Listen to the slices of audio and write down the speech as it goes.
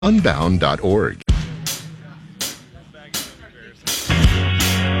Unbound.org.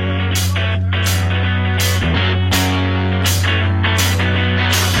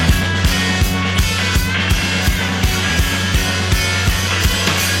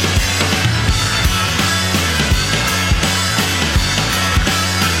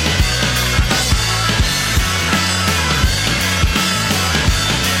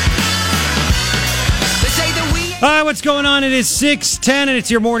 Hi, what's going on? It is 6:10, and it's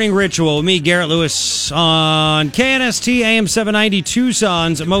your morning ritual. Me, Garrett Lewis, on KNST AM 790,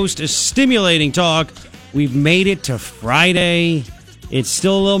 Tucson's most stimulating talk. We've made it to Friday. It's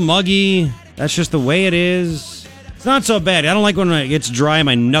still a little muggy. That's just the way it is. It's not so bad. I don't like when it gets dry and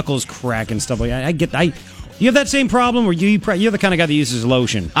my knuckles crack and stuff like that. You have that same problem where you're the kind of guy that uses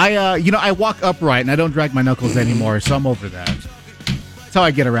lotion. I walk upright and I don't drag my knuckles anymore, so I'm over that. That's how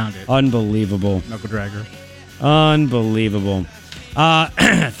I get around it. Unbelievable. Knuckle dragger. Unbelievable.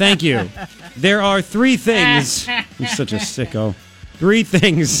 Thank you. There are three things. You're such a sicko. Three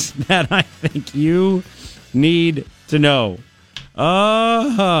things that I think you need to know.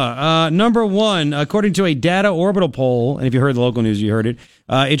 Number one, according to a data orbital poll, and if you heard the local news, you heard it,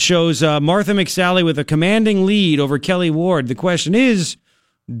 it shows Martha McSally with a commanding lead over Kelli Ward. The question is,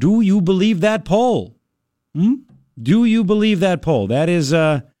 do you believe that poll? Do you believe that poll? That is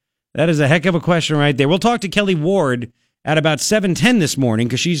a heck of a question right there. We'll talk to Kelli Ward at about 7:10 this morning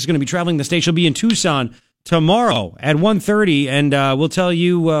because she's going to be traveling the state. She'll be in Tucson tomorrow at 1:30, and we'll tell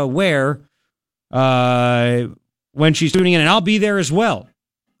you where when she's tuning in. And I'll be there as well.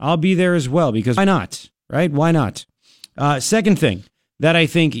 Because why not, right? Why not? Second thing that I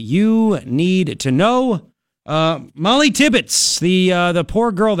think you need to know, Molly Tibbetts, the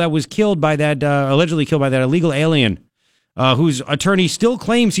poor girl that was killed by that, allegedly killed by that illegal alien, whose attorney still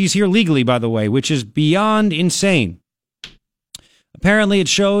claims he's here legally, by the way, which is beyond insane. Apparently, it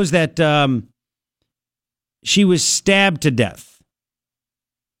shows that she was stabbed to death.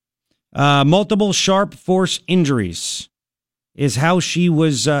 Multiple sharp force injuries is how she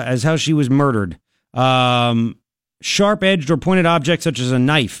was murdered. Sharp-edged or pointed objects such as a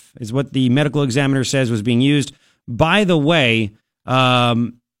knife is what the medical examiner says was being used. By the way,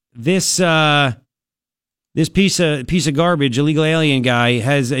 this piece of garbage, illegal alien guy,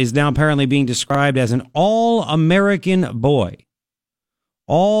 is now apparently being described as an all-American boy.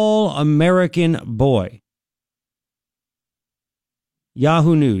 All-American boy.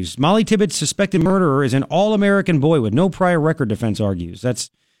 Yahoo News. Molly Tibbetts' suspected murderer is an all-American boy with no prior record, defense argues.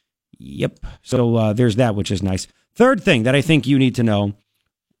 Yep. So there's that, which is nice. Third thing that I think you need to know,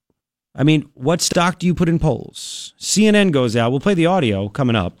 I mean, what stock do you put in polls? CNN goes out. We'll play the audio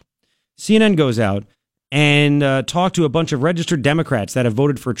coming up. CNN goes out and talk to a bunch of registered Democrats that have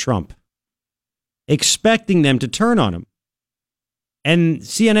voted for Trump, expecting them to turn on him. And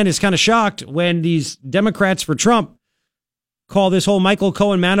CNN is kind of shocked when these Democrats for Trump call this whole Michael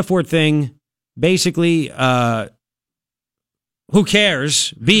Cohen Manafort thing basically, who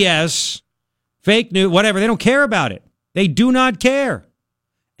cares, BS, fake news, whatever. They don't care about it. They do not care.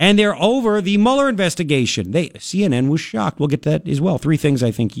 And they're over the Mueller investigation. CNN was shocked. We'll get that as well. Three things I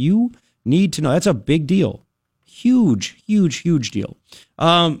think you need to know. That's a big deal. Huge, huge, huge deal.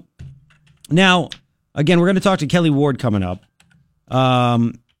 Now, again, we're going to talk to Kelli Ward coming up.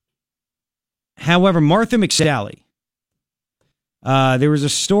 However, Martha McSally, there was a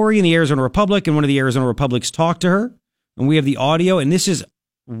story in the Arizona Republic, and one of the Arizona Republics talked to her, and we have the audio, and this is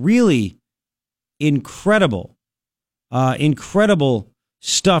really incredible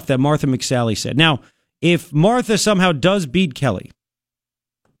stuff that Martha McSally said. Now, if Martha somehow does beat Kelli,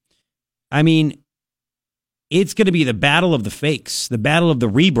 I mean, it's going to be the battle of the fakes, the battle of the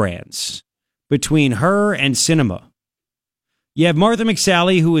rebrands between her and Sinema. You have Martha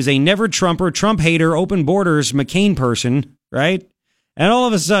McSally, who is a never-Trumper, Trump hater, open borders, McCain person, right? And all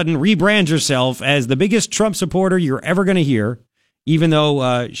of a sudden rebrands herself as the biggest Trump supporter you're ever going to hear, even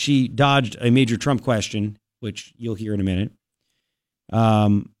though she dodged a major Trump question, which you'll hear in a minute.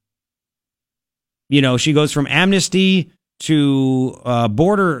 She goes from amnesty to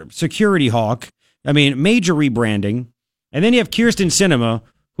border security hawk. I mean, major rebranding. And then you have Kyrsten Sinema,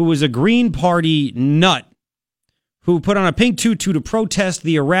 who was a Green Party nut, who put on a pink tutu to protest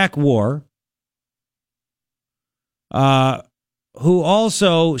the Iraq war, who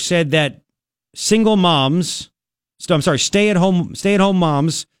also said that stay-at-home moms, stay-at-home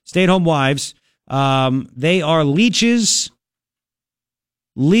wives, they are leeches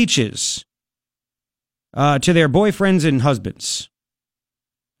to their boyfriends and husbands.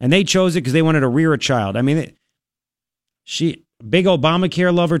 And they chose it because they wanted to rear a child. I mean, Big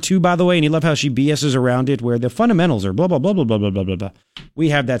Obamacare lover too, by the way, and you love how she BS's around it, where the fundamentals are blah, blah, blah, blah, blah, blah, blah, blah, blah. We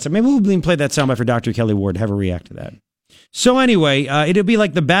have that. So maybe we'll even play that soundbite for Dr. Kelli Ward, have her react to that. So anyway, it'll be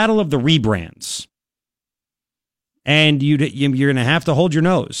like the battle of the rebrands. And you're going to have to hold your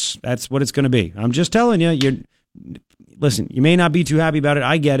nose. That's what it's going to be. I'm just telling you, listen, you may not be too happy about it.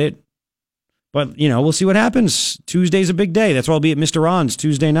 I get it. But, we'll see what happens. Tuesday's a big day. That's why I'll be at Mr. Ron's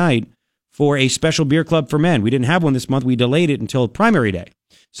Tuesday night for a special beer club for men. We didn't have one this month. We delayed it until primary day.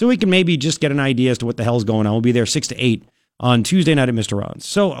 So we can maybe just get an idea as to what the hell's going on. We'll be there 6 to 8 on Tuesday night at Mr. Ron's.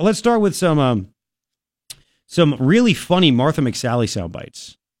 So let's start with some really funny Martha McSally sound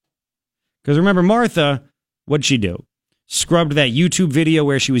bites. Because remember, Martha, what'd she do? Scrubbed that YouTube video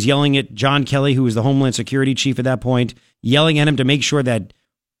where she was yelling at John Kelly, who was the Homeland Security chief at that point, yelling at him to make sure that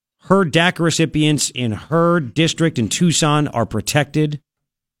her DACA recipients in her district in Tucson are protected.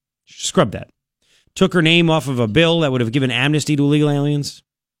 Scrubbed that. Took her name off of a bill that would have given amnesty to illegal aliens.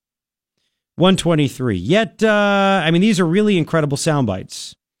 123. Yet, these are really incredible sound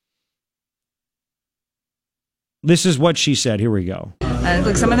bites. This is what she said. Here we go.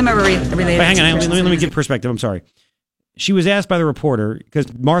 Look, some of them are related. Hang on, let me give perspective. I'm sorry. She was asked by the reporter,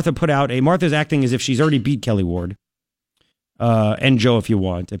 because Martha's acting as if she's already beat Kelli Ward. And Joe, if you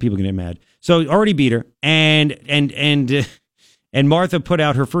want. People can get mad. So already beat her. And Martha put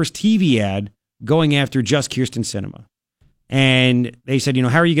out her first TV ad going after just Kyrsten Sinema. And they said,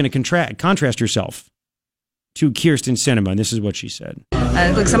 how are you going to contrast yourself to Kyrsten Sinema? And this is what she said.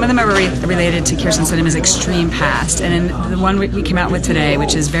 Look, some of them are related to Kyrsten Sinema's extreme past. And the one we came out with today,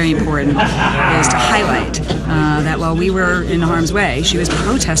 which is very important, is to highlight that while we were in harm's way, she was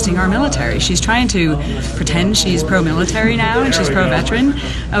protesting our military. She's trying to pretend she's pro-military now and she's pro-veteran,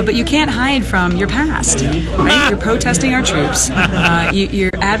 but you can't hide from your past, right? You're protesting our troops.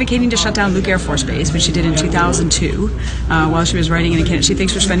 You're advocating to shut down Luke Air Force Base, which she did in 2002 while she was writing in a candidate. She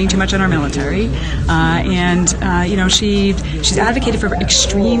thinks we're spending too much on our military. She's advocated for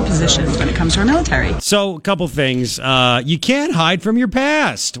extreme positions when it comes to our military. So, a couple things. You can't hide from your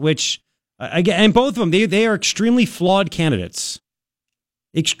past, which, again, and both of them, they are extremely flawed candidates.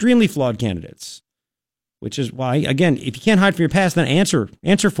 Extremely flawed candidates. Which is why, again, if you can't hide from your past, then answer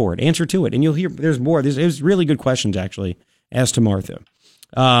for it. Answer to it. And you'll hear there's more. There's really good questions, actually, asked to Martha.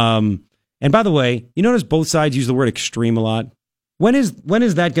 And by the way, you notice both sides use the word extreme a lot. When is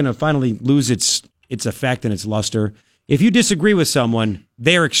that going to finally lose its effect and its luster? If you disagree with someone,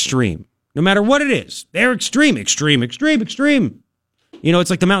 they're extreme. No matter what it is, they're extreme, extreme, extreme, extreme. It's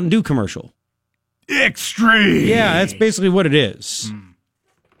like the Mountain Dew commercial. Extreme. Yeah, that's basically what it is.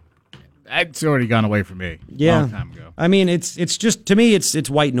 It's already gone away from me. Yeah. A long time ago. It's just, to me, it's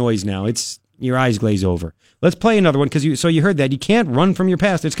white noise now. It's your eyes glaze over. Let's play another one, because you heard that. You can't run from your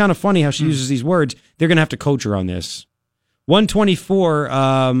past. It's kind of funny how she uses these words. They're going to have to coach her on this. 124,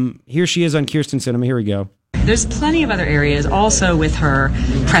 here she is on Kyrsten Sinema. Here we go. There's plenty of other areas also with her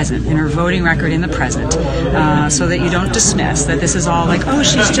present, in her voting record in the present, so that you don't dismiss that this is all like, oh,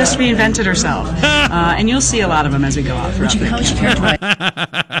 she's just reinvented herself. And you'll see a lot of them as we go out. How would you characterize?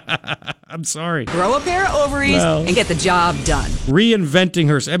 I'm sorry. Grow a pair of ovaries and get the job done. Reinventing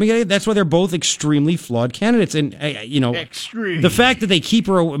herself. That's why they're both extremely flawed candidates. And, extreme. The fact that they keep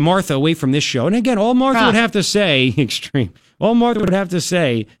Martha away from this show, and again, all Martha would have to say, extreme. All Martha would have to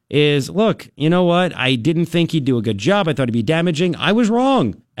say is, look, you know what? I didn't think he'd do a good job. I thought he'd be damaging. I was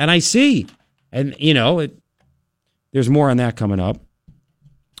wrong. And I see. And, there's more on that coming up.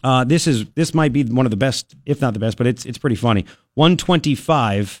 This might be one of the best, if not the best, but it's pretty funny.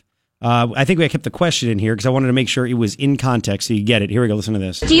 125. I think I kept the question in here because I wanted to make sure it was in context so you get it. Here we go. Listen to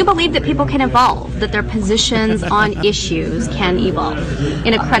this. Do you believe that people can evolve, that their positions on issues can evolve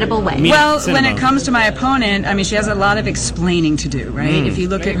in a credible way? Well, when it comes to my opponent, she has a lot of explaining to do, right? If you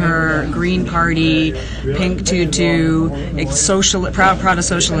look at her Green Party, pink tutu, proud of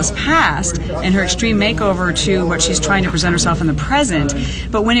socialist past, and her extreme makeover to what she's trying to present herself in the present,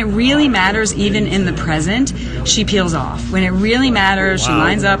 but when it really matters, even in the present, she peels off. When it really matters, she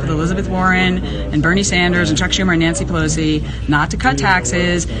lines up with Elizabeth Warren and Bernie Sanders and Chuck Schumer and Nancy Pelosi not to cut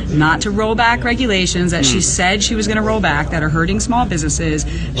taxes, not to roll back regulations that she said she was going to roll back that are hurting small businesses,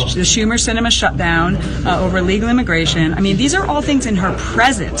 the Schumer Sinema shutdown over illegal immigration. These are all things in her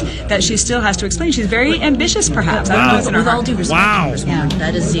present that she still has to explain. She's very ambitious, perhaps. With all due respect, Congresswoman,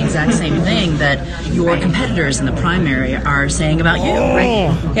 that is the exact same thing that your competitors in the primary are saying about you,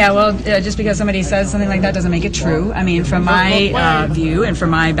 right? Yeah, well, just because somebody says something like that doesn't make it true. From my view and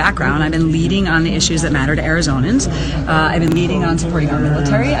from my background, background. I've been leading on the issues that matter to Arizonans. I've been leading on supporting our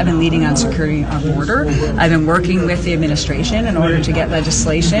military. I've been leading on securing our border. I've been working with the administration in order to get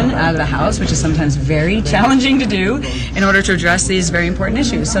legislation out of the House, which is sometimes very challenging to do, in order to address these very important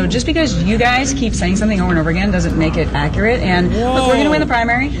issues. So just because you guys keep saying something over and over again doesn't make it accurate. And look, we're going to win the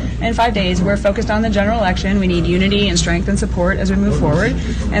primary in 5 days. We're focused on the general election. We need unity and strength and support as we move forward.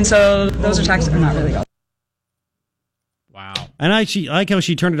 And so those attacks are not really all. Wow. And I like how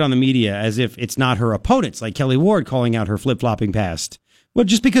she turned it on the media as if it's not her opponents, like Kelli Ward calling out her flip-flopping past. Well,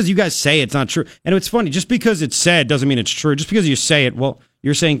 just because you guys say it's not true. And it's funny, just because it's said doesn't mean it's true. Just because you say it, well,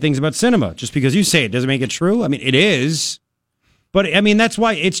 you're saying things about cinema. Just because you say it doesn't make it true. I mean, it is. But, I mean, that's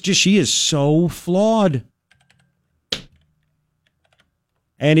why it's just, she is so flawed.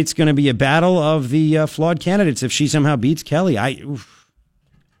 And it's going to be a battle of the flawed candidates if she somehow beats Kelli. Oof.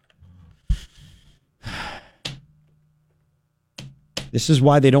 This is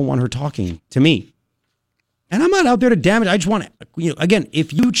why they don't want her talking to me. And I'm not out there to damage. I just want to, again,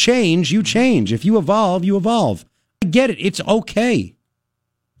 if you change, you change. If you evolve, you evolve. I get it. It's okay.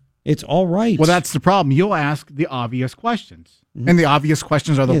 It's all right. Well, that's the problem. You'll ask the obvious questions. Mm-hmm. And the obvious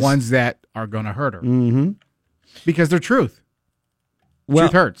questions are the ones that are going to hurt her. Mm-hmm. Because they're truth.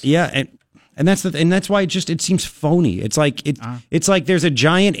 Truth hurts. Yeah, and that's why it seems phony. It's like it's like there's a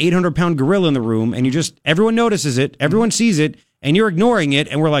giant 800-pound gorilla in the room, and everyone notices it, everyone sees it, and you're ignoring it,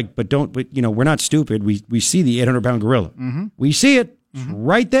 and we're like, but we're not stupid. We see the 800-pound gorilla. Mm-hmm. We see it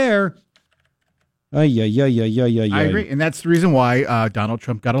right there. I agree, and that's the reason why Donald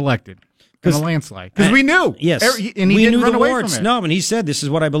Trump got elected in a landslide, because we knew. Yes, and he didn't run away from it. No, and he said, "This is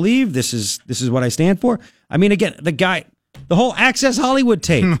what I believe. This is what I stand for." I mean, again, the guy. The whole Access Hollywood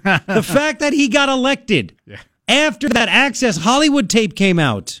tape. The fact that he got elected after that Access Hollywood tape came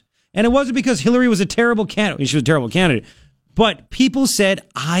out. And it wasn't because Hillary was a terrible candidate. She was a terrible candidate. But people said,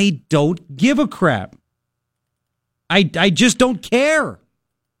 I don't give a crap. I just don't care.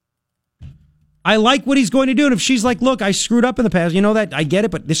 I like what he's going to do. And if she's like, look, I screwed up in the past, that, I get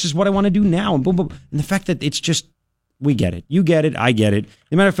it, but this is what I want to do now. And boom, boom. And the fact that it's just, we get it. You get it. I get it. As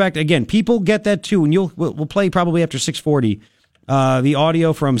a matter of fact, again, people get that too. And we'll play probably after 6:40 the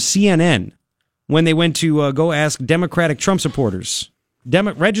audio from CNN when they went to go ask Democratic Trump supporters,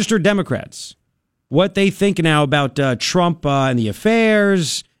 registered Democrats, what they think now about Trump and the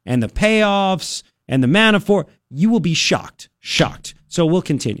affairs and the payoffs and the Manafort. You will be shocked. So we'll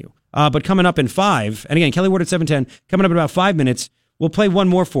continue. But coming up in 5, and again, Kelli Ward at 7:10, coming up in about 5 minutes, we'll play one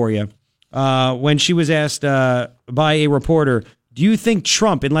more for you. When she was asked by a reporter, do you think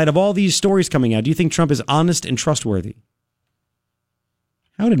Trump, in light of all these stories coming out, do you think Trump is honest and trustworthy?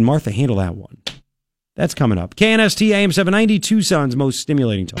 How did Martha handle that one? That's coming up. KNST AM 790, Tucson's most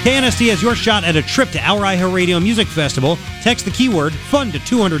stimulating talk. KNST has your shot at a trip to Our iHeartRadio Music Festival. Text the keyword FUN to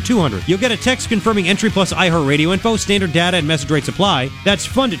 200-200. You'll get a text confirming entry plus iHeartRadio info, standard data, and message rates apply. That's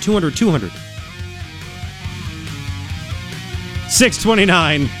FUN to 200-200.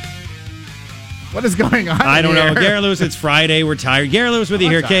 629. What is going on? I don't know. Gary Lewis, it's Friday. We're tired. Gary Lewis with you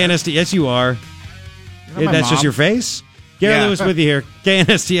here. KNST. Yes, you are. That's just your face? Gary Lewis with you here.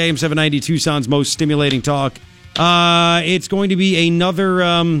 KNST AM 790, Tucson's most stimulating talk. It's going to be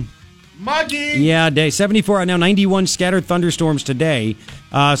another muggy day. 74 right now, 91 scattered thunderstorms today.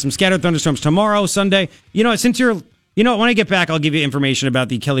 Some scattered thunderstorms tomorrow, Sunday. Since you're when I get back, I'll give you information about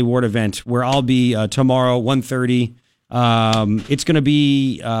the Kelli Ward event where I'll be tomorrow, 1:30. It's going to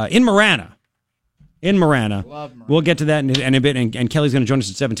be in Marana. Love Marana. We'll get to that in a bit, and Kelly's going to join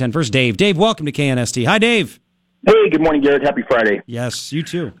us at 7:10. First, Dave. Dave, welcome to KNST. Hi, Dave. Hey, good morning, Garrett. Happy Friday. Yes, you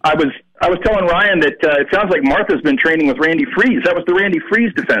too. I was telling Ryan that it sounds like Martha's been training with Randy Freeze. That was the Randy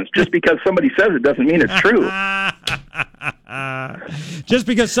Freeze defense. Just because somebody says it doesn't mean it's true. Just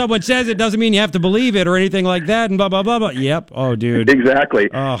because someone says it doesn't mean you have to believe it or anything like that, and blah, blah, blah, blah. Yep. Oh, dude. Exactly.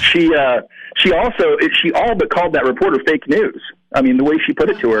 Oh. She all but called that reporter fake news. I mean, the way she put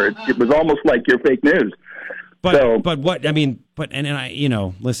it to her, it was almost like you're fake news.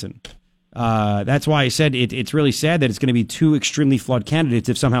 Listen. That's why I said it's really sad that it's going to be two extremely flawed candidates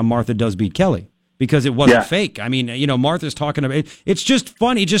if somehow Martha does beat Kelli, because it wasn't fake. I mean, Martha's talking about it. It's just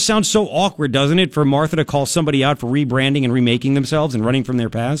funny. It just sounds so awkward, doesn't it, for Martha to call somebody out for rebranding and remaking themselves and running from their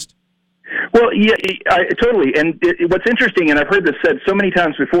past? Well, yeah, totally. And what's interesting, and I've heard this said so many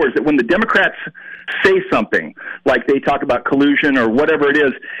times before, is that when the Democrats say something, like they talk about collusion or whatever it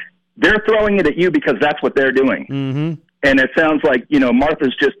is, they're throwing it at you because that's what they're doing. Mm-hmm. And it sounds like,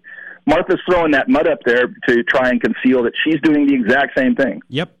 Martha's throwing that mud up there to try and conceal that she's doing the exact same thing.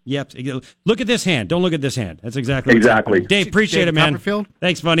 Yep. Look at this hand. Don't look at this hand. That's exactly. Dave, appreciate it, man. Copperfield?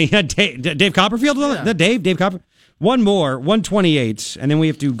 Thanks, buddy. Dave Copperfield? Yeah. Dave Copperfield? One more, 128, and then we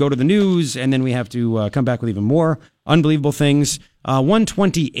have to go to the news, and then we have to come back with even more unbelievable things.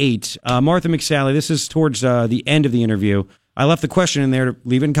 128, Martha McSally, this is towards the end of the interview. I left the question in there to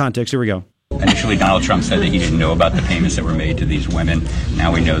leave it in context. Here we go. Initially, Donald Trump said that he didn't know about the payments that were made to these women.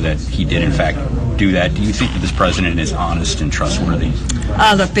 Now we know that he did, in fact, do that. Do you think that this president is honest and trustworthy?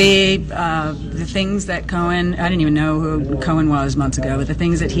 Look, the things that Cohen, I didn't even know who Cohen was months ago, but the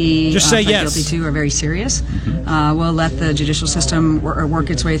things that he just say pled yes. guilty to are very serious. We'll let the judicial system work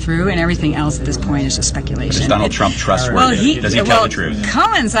its way through, and everything else at this point is just speculation. Is Donald Trump trustworthy? Does he tell the truth?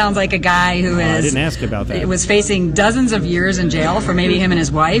 Cohen sounds like a guy who I didn't ask about that. Was facing dozens of years in jail for maybe him and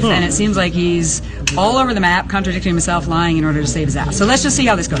his wife, and it seems like he's all over the map, contradicting himself, lying in order to save his ass. So let's just see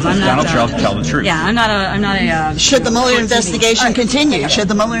how this goes. Does Donald Trump tell the truth? Yeah, I'm not a. Should the Mueller investigation continue? Should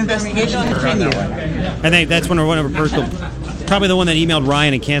the Mueller investigation continue? I think that's one of our personal, probably the one that emailed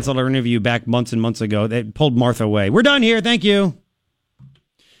Ryan and canceled our interview back months and months ago. They pulled Martha away. We're done here. Thank you.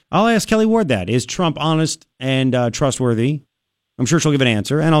 I'll ask Kelli Ward that. Is Trump honest and trustworthy? I'm sure she'll give an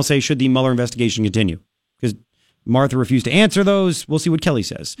answer. And I'll say, should the Mueller investigation continue? Because Martha refused to answer those. We'll see what Kelly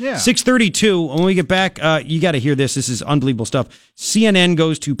says. Yeah. 6:32. When we get back, you got to hear this. This is unbelievable stuff. CNN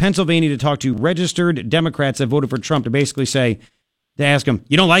goes to Pennsylvania to talk to registered Democrats that voted for Trump to basically say, to ask them,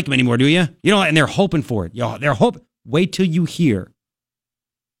 you don't like him anymore, do you? You know, and they're hoping for it. Wait till you hear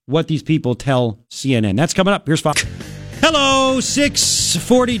what these people tell CNN. That's coming up. Here's Fox. Hello,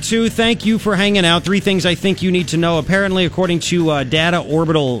 642. Thank you for hanging out. 3 things I think you need to know. Apparently, according to Data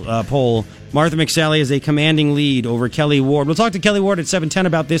Orbital poll, Martha McSally is a commanding lead over Kelli Ward. We'll talk to Kelli Ward at 7:10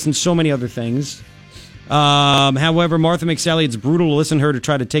 about this and so many other things. However, Martha McSally, it's brutal to listen to her to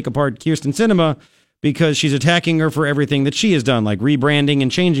try to take apart Kyrsten Sinema because she's attacking her for everything that she has done, like rebranding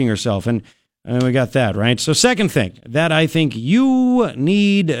and changing herself. And we got that, right? So second thing that I think you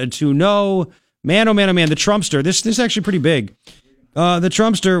need to know, man, oh man, oh man, the Trumpster. This is actually pretty big. The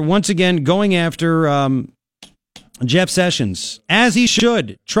Trumpster, once again, going after Jeff Sessions, as he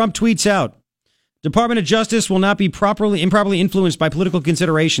should. Trump tweets out, Department of Justice will not be improperly influenced by political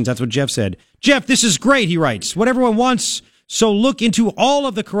considerations. That's what Jeff said. Jeff, this is great, he writes. What everyone wants. So look into all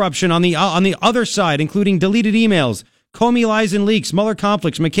of the corruption on the other side, including deleted emails, Comey lies and leaks, Mueller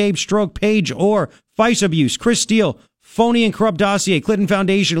conflicts, McCabe, Strzok, Page, Orr, FICE abuse, Chris Steele, phony and corrupt dossier, Clinton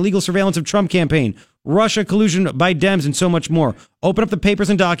Foundation, illegal surveillance of Trump campaign, Russia collusion by Dems, and so much more. Open up the papers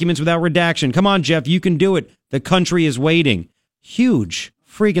and documents without redaction. Come on, Jeff, you can do it. The country is waiting. Huge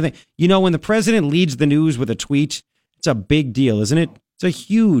freaking thing. You know, when the president leads the news with a tweet, it's a big deal, isn't it? It's a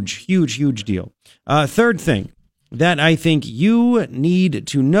huge, huge, huge deal. Third thing that I think you need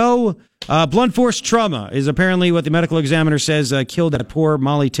to know, blunt force trauma is apparently what the medical examiner says killed that poor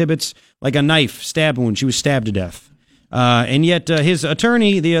Molly Tibbetts, like a knife stab wound. She was stabbed to death. And yet his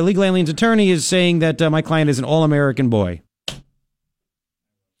attorney, the illegal aliens attorney, is saying that my client is an all-American boy.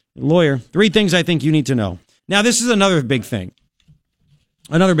 Lawyer, 3 things I think you need to know. Now, this is another big thing.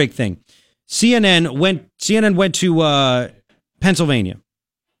 Another big thing. CNN went to Pennsylvania.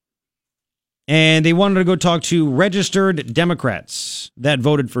 And they wanted to go talk to registered Democrats that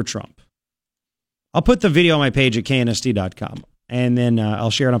voted for Trump. I'll put the video on my page at knst.com. And then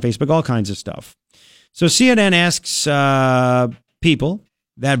I'll share it on Facebook, all kinds of stuff. So CNN asks people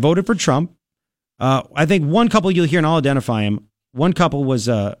that voted for Trump. I think one couple you'll hear, and I'll identify him. One couple was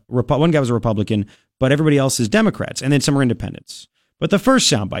one guy was a Republican, but everybody else is Democrats, and then some are independents. But the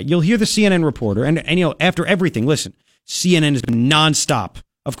first soundbite, you'll hear the CNN reporter, and you know, after everything, listen, CNN has been nonstop.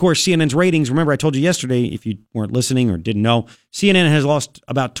 Of course, CNN's ratings, remember I told you yesterday, if you weren't listening or didn't know, CNN has lost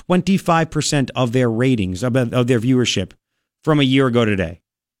about 25% of their ratings, of their viewership from a year ago today.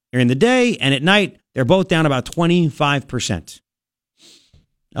 During the day and at night, they're both down about 25%.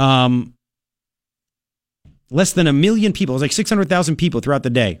 Less than 1 million people, it was like 600,000 people throughout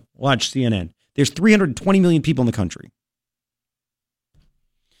the day watch CNN. There's 320 million people in the country.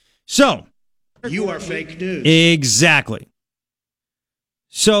 So. You are fake news. Exactly.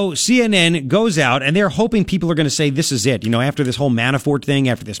 So CNN goes out, and they're hoping people are going to say, this is it. You know, after this whole Manafort thing,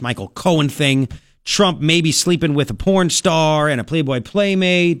 after this Michael Cohen thing, Trump may be sleeping with a porn star and a Playboy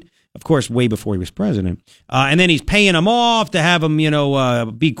playmate, of course, way before he was president. And then he's paying them off to have them,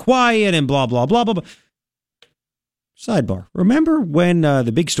 be quiet and blah, blah, blah, blah, blah. Sidebar. Remember when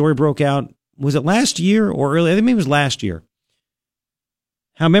the big story broke out? Was it last year or early? I think maybe it was last year.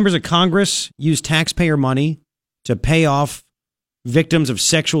 How members of Congress used taxpayer money to pay off victims of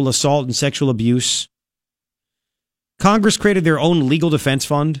sexual assault and sexual abuse. Congress created their own legal defense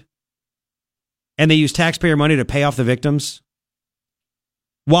fund, and they used taxpayer money to pay off the victims.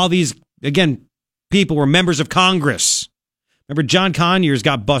 While these, again, people were members of Congress. Remember, John Conyers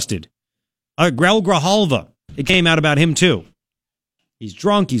got busted. Raul Grijalva, It came out about him, too. He's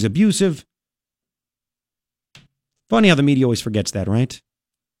drunk. He's abusive. Funny how the media always forgets that, right?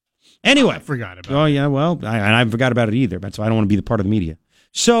 Anyway. I forgot about it. Oh, yeah, well, I forgot about it either. That's why I don't want to be the part of the media.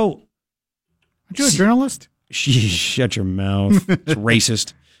 So. Aren't you a journalist? Shut your mouth. It's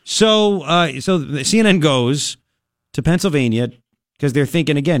racist. So the CNN goes to Pennsylvania because they're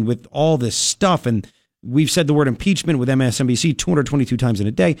thinking, again, with all this stuff, and we've said the word impeachment with MSNBC 222 times in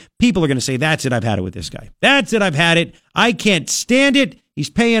a day. People are going to say, that's it, I've had it with this guy. That's it, I've had it. I can't stand it. He's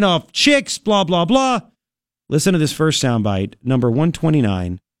paying off chicks, blah, blah, blah. Listen to this first soundbite, number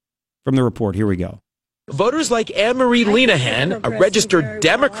 129 from the report. Here we go. Voters like Anne-Marie Lenahan, a registered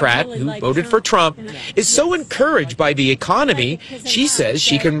Democrat who voted for Trump, is so encouraged by the economy, she says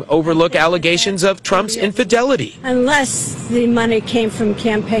she can overlook allegations of Trump's infidelity. Unless the money came from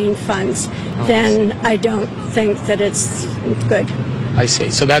campaign funds, then I don't think that it's good. I see.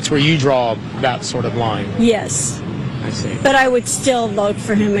 So that's where you draw that sort of line. Yes. I see. But I would still vote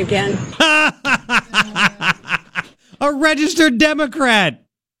for him again. A registered Democrat.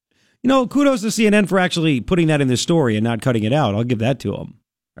 You know, kudos to CNN for actually putting that in the story and not cutting it out. I'll give that to them,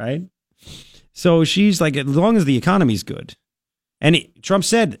 right? So she's like, as long as the economy's good. And Trump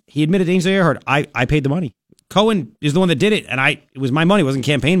said, he admitted to Ainsley Earhart, I paid the money. Cohen is the one that did it, and it was my money. It wasn't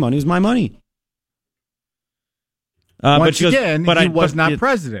campaign money. It was my money. Once he was not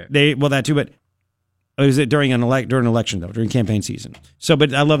president. That too, but it was during an election, though, during campaign season. So,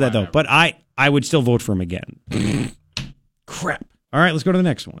 but I love that, though. But I would still vote for him again. Crap. All right, let's go to the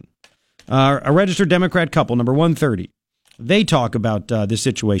next one. A registered Democrat couple, number 130. They talk about this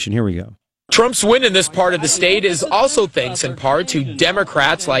situation. Here we go. Trump's win in this part of the state is also thanks in part to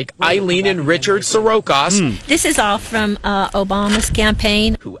Democrats like Eileen and Richard Sorokas. This is all from Obama's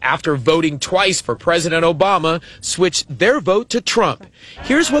campaign, who, after voting twice for President Obama, switched their vote to Trump.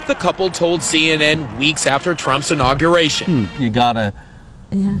 Here's what the couple told CNN weeks after Trump's inauguration. You gotta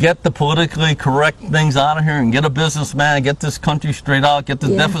get the politically correct things out of here and get a businessman, get this country straight out, get the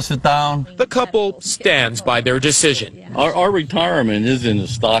deficit down. The couple stands by their decision. Our retirement is in the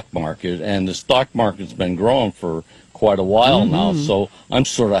stock market, and the stock market's been growing for quite a while now, so I'm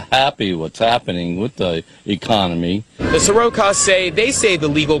sort of happy what's happening with the economy. The Sorokas say the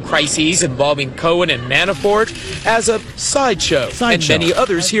legal crises involving Cohen and Manafort as a sideshow, and many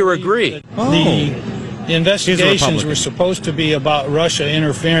others here agree. The investigations were supposed to be about Russia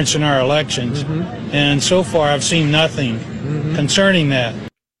interference in our elections, and so far I've seen nothing concerning that.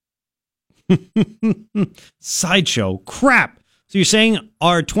 Sideshow? Crap. So you're saying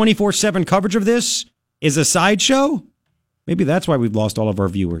our 24/7 coverage of this is a sideshow? Maybe that's why we've lost all of our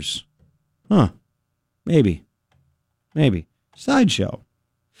viewers. Huh. Maybe. Sideshow.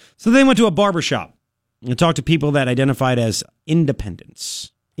 So they went to a barbershop and talked to people that identified as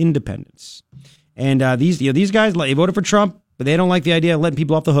independents. And these guys, they voted for Trump, but they don't like the idea of letting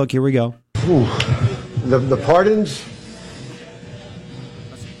people off the hook. Here we go. The pardons,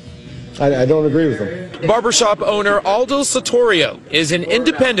 I don't agree with them. Barbershop owner Aldo Sotorio is an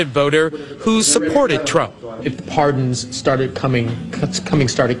independent voter who supported Trump. If the pardons started coming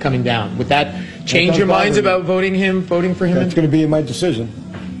down, would that change your minds about voting for him? That's going to be in my decision.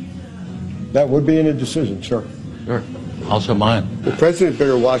 That would be in a decision, sure. Sure. Also mine. The president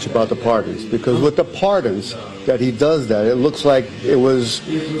better watch about the pardons, because with the pardons that he does that, it looks like it was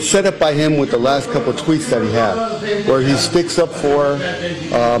set up by him with the last couple of tweets that he had, where he sticks up for,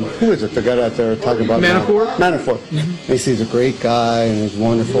 who is it, the guy out there talking about Manafort. He says he's a great guy and he's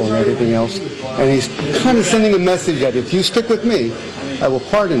wonderful and everything else. And he's kind of sending a message that if you stick with me, I will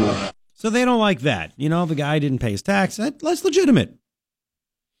pardon you. So they don't like that. You know, the guy didn't pay his tax. That's legitimate.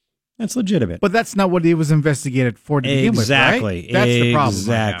 That's legitimate. But that's not what he was investigated for to begin with, right? That's the problem.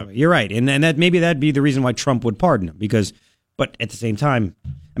 Exactly. You're right. And that maybe that'd be the reason why Trump would pardon him. But at the same time,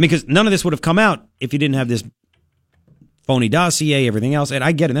 because none of this would have come out if he didn't have this phony dossier, everything else. And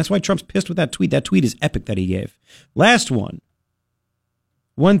I get it. And that's why Trump's pissed with that tweet. That tweet is epic that he gave. Last one.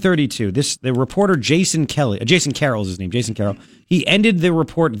 132. The reporter Jason Carroll is his name. Jason Carroll. He ended the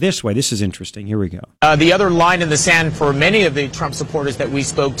report this way. This is interesting. Here we go. The other line in the sand for many of the Trump supporters that we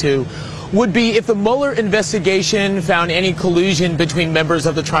spoke to would be if the Mueller investigation found any collusion between members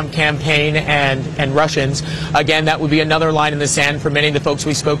of the Trump campaign and Russians. Again, that would be another line in the sand for many of the folks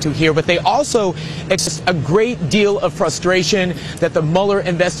we spoke to here. But they also expressed a great deal of frustration that the Mueller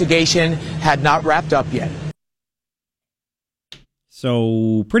investigation had not wrapped up yet.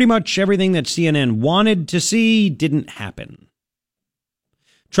 So pretty much everything that CNN wanted to see didn't happen.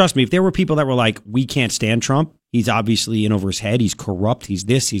 Trust me, if there were people that were like, we can't stand Trump, he's obviously in over his head, he's corrupt, he's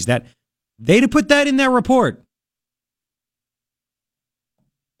this, he's that, they'd have put that in their report.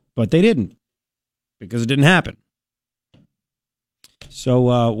 But they didn't. because it didn't happen.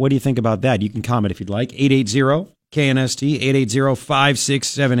 So what do you think about that? You can comment if you'd like. 880-KNST,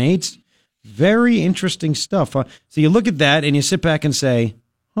 880-5678. Very interesting stuff. So you look at that and you sit back and say,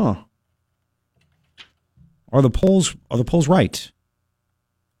 huh, are the polls right?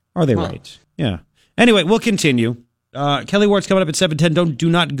 Are they right? Yeah. Anyway, we'll continue. Kelli Ward's coming up at 7:10. Do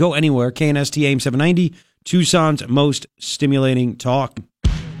not go anywhere. KNST AM 790, Tucson's most stimulating talk.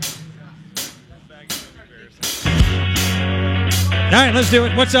 All right, let's do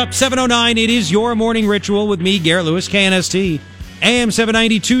it. What's up? 7:09. It is your morning ritual with me, Garrett Lewis, KNST AM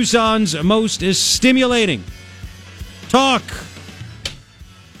 790, Tucson's most stimulating talk.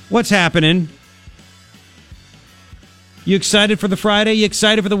 What's happening? You excited for the Friday? You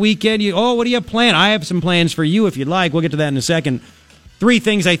excited for the weekend? What do you have planned? I have some plans for you if you'd like. We'll get to that in a second. 3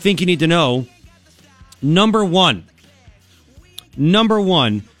 things I think you need to know. Number one,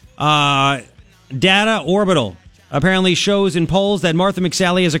 Data Orbital apparently shows in polls that Martha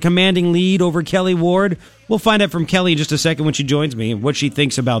McSally has a commanding lead over Kelli Ward. We'll find out from Kelli in just a second when she joins me what she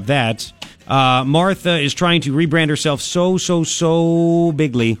thinks about that. Martha is trying to rebrand herself so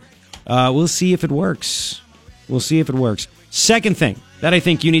bigly. We'll see if it works. Second thing that I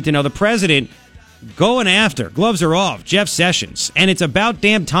think you need to know, the president going after, gloves are off, Jeff Sessions, and it's about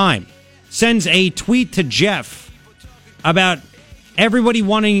damn time. Sends a tweet to Jeff about everybody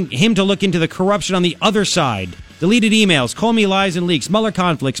wanting him to look into the corruption on the other side. Deleted emails, Comey lies and leaks, Mueller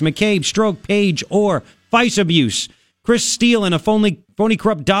conflicts, McCabe, Strzok, Page, or Vice abuse, Chris Steele and a phony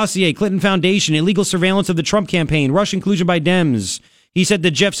corrupt dossier, Clinton Foundation, illegal surveillance of the Trump campaign, Russian collusion by Dems. He said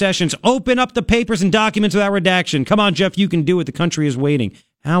to Jeff Sessions, open up the papers and documents without redaction. Come on, Jeff, you can do it. The country is waiting.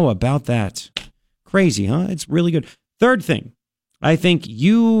 How about that? Crazy, huh? It's really good. Third thing I think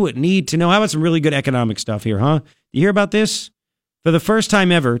you need to know. How about some really good economic stuff here, huh? You hear about this? For the first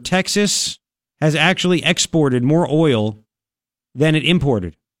time ever, Texas has actually exported more oil than it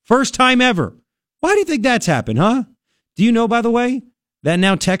imported. First time ever. Why do you think that's happened, huh? Do you know, by the way, that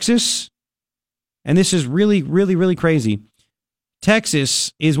now Texas, and this is really, really, really crazy,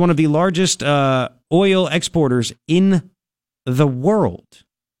 Texas is one of the largest oil exporters in the world.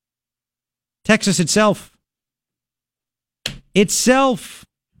 Texas itself.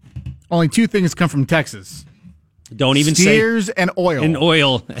 Only 2 things come from Texas. Don't even Steers and oil. And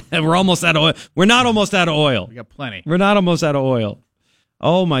oil. We're almost out of oil. We're not almost out of oil. We got plenty. We're not almost out of oil.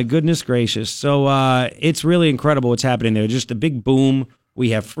 Oh, my goodness gracious. So it's really incredible what's happening there. Just a big boom. We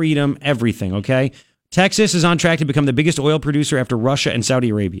have freedom, everything, okay? Texas is on track to become the biggest oil producer after Russia and Saudi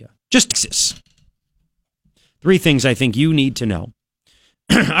Arabia. Just Texas. 3 things I think you need to know.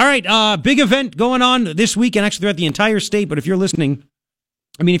 All right, big event going on this week and actually throughout the entire state. But if you're listening,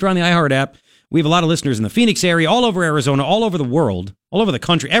 if you're on the iHeart app, we have a lot of listeners in the Phoenix area, all over Arizona, all over the world, all over the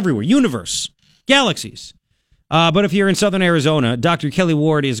country, everywhere, universe, galaxies. But if you're in southern Arizona, Dr. Kelli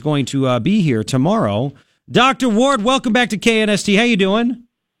Ward is going to be here tomorrow. Dr. Ward, welcome back to KNST. How you doing?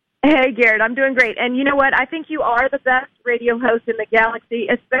 Hey, Garrett, I'm doing great. And you know what? I think you are the best radio host in the galaxy,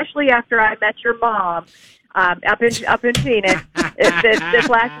 especially after I met your mom up in Phoenix this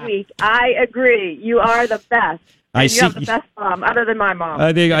last week. I agree. You are the best. You have the best mom, other than my mom.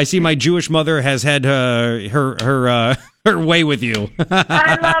 I see my Jewish mother has had her way with you.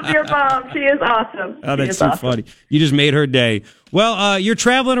 I love your mom. She is awesome. Oh, that's so funny. You just made her day. Well, you're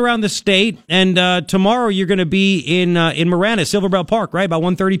traveling around the state, and tomorrow you're going to be in Marana, Silver Bell Park, right? About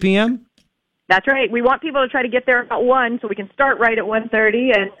 1:30 p.m.? That's right. We want people to try to get there about 1 so we can start right at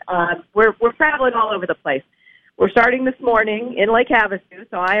 1:30, and we're traveling all over the place. We're starting this morning in Lake Havasu,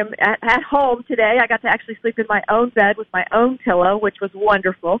 so I am at home today. I got to actually sleep in my own bed with my own pillow, which was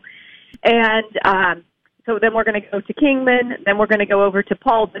wonderful. And so then we're going to go to Kingman, then we're going to go over to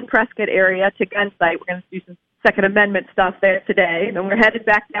Paulden, Prescott area, to Gunsight. We're going to do some Second Amendment stuff there today. And then we're headed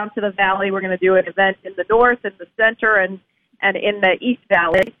back down to the valley. We're going to do an event in the north, in the center, and in the East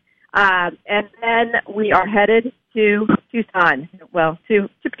Valley. And then we are headed to Tucson, to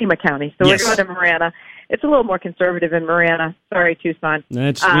Pima County. So We're going to Marana. It's a little more conservative in Marana. Sorry, Tucson.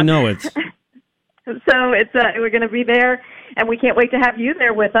 We know it. So we're going to be there, and we can't wait to have you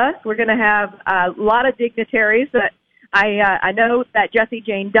there with us. We're going to have a lot of dignitaries. That I know that Jessie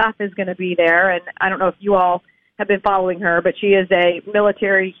Jane Duff is going to be there, and I don't know if you all have been following her, but she is a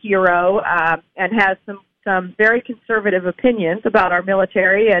military hero and has some very conservative opinions about our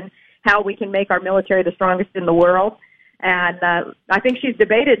military and how we can make our military the strongest in the world. And I think she's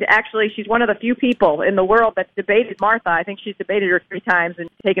debated, actually, she's one of the few people in the world that's debated Martha. I think she's debated her 3 times and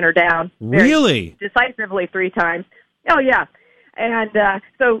taken her down. Really? Decisively 3 times. Oh, yeah. And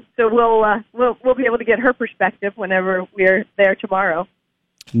so we'll be able to get her perspective whenever we're there tomorrow.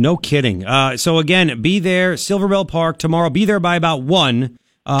 No kidding. So again, be there, Silver Bell Park tomorrow. Be there by about 1.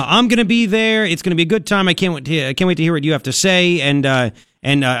 I'm going to be there. It's going to be a good time. I can't wait to hear what you have to say. And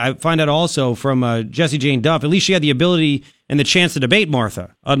I find out also from Jessie Jane Duff, at least she had the ability and the chance to debate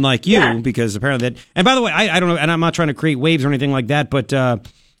Martha, unlike you, because apparently that. And by the way, I don't know, and I'm not trying to create waves or anything like that, but the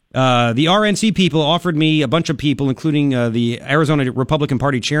RNC people offered me a bunch of people, including the Arizona Republican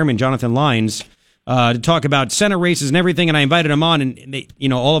Party chairman, Jonathan Lyons, to talk about Senate races and everything, and I invited him on, and they,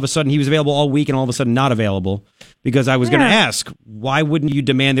 all of a sudden he was available all week, and all of a sudden not available, because I was going to ask, why wouldn't you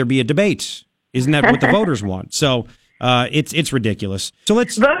demand there be a debate? Isn't that what the voters want? So it's ridiculous. So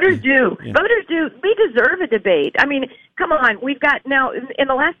voters do. We deserve a debate. I mean, come on. We've got now in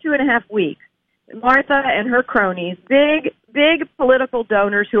the last 2.5 weeks, Martha and her cronies, big political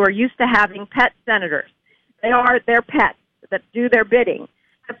donors who are used to having pet senators. They are their pets that do their bidding.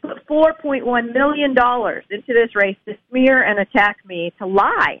 Have put $4.1 million into this race to smear and attack me, to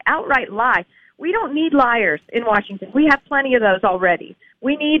lie, outright lie. We don't need liars in Washington. We have plenty of those already.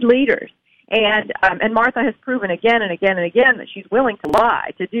 We need leaders. And Martha has proven again and again and again that she's willing to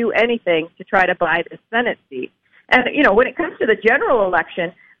lie, to do anything to try to buy the Senate seat. And, when it comes to the general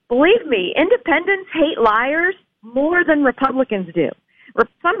election, believe me, independents hate liars more than Republicans do.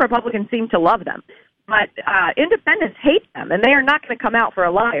 Some Republicans seem to love them. But independents hate them, and they are not going to come out for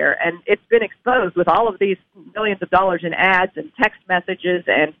a liar. And it's been exposed with all of these millions of dollars in ads and text messages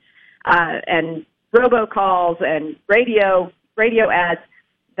and robocalls and radio ads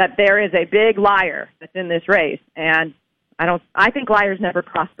that there is a big liar that's in this race. And I think liars never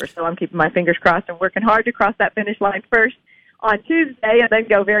prosper. So I'm keeping my fingers crossed and working hard to cross that finish line first on Tuesday, and then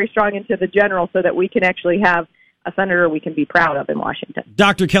go very strong into the general so that we can actually have a senator we can be proud of in Washington.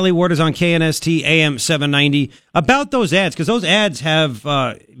 Dr. Kelli Ward is on KNST AM 790. About those ads, because those ads have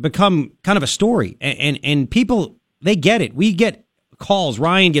become kind of a story, and people, they get it. We get calls.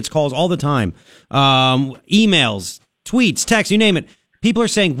 Ryan gets calls all the time. Emails, tweets, texts, you name it. People are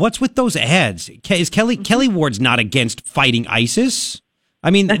saying, what's with those ads? Is Kelli Ward's not against fighting ISIS? I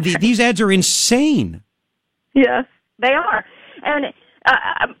mean, these ads are insane. Yes, they are. And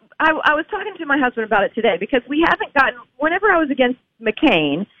I was talking to my husband about it today, because we haven't gotten, whenever I was against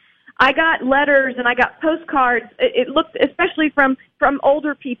McCain, I got letters and I got postcards. It looked, especially from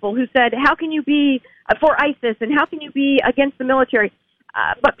older people who said, how can you be for ISIS and how can you be against the military?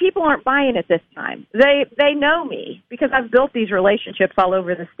 But people aren't buying it this time. They know me because I've built these relationships all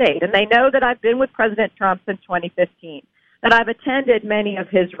over the state, and they know that I've been with President Trump since 2015, that I've attended many of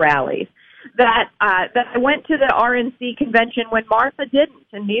his rallies, that I went to the RNC convention when Martha didn't,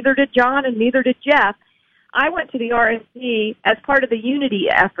 and neither did John and neither did Jeff. I went to the RNC as part of the unity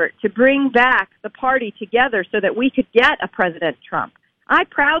effort to bring back the party together so that we could get a President Trump. I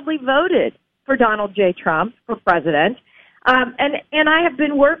proudly voted for Donald J. Trump for president. And I have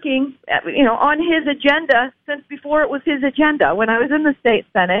been working, on his agenda since before it was his agenda. When I was in the state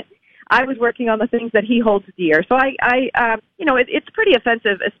Senate, I was working on the things that he holds dear. So it's pretty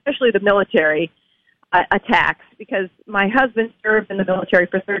offensive, especially the military attacks, because my husband served in the military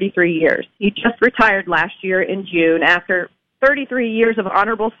for 33 years. He just retired last year in June after 33 years of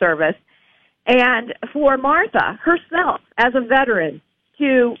honorable service. And for Martha herself, as a veteran,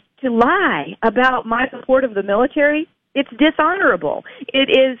 to lie about my support of the military, it's dishonorable.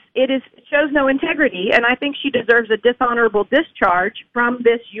 It shows no integrity, and I think she deserves a dishonorable discharge from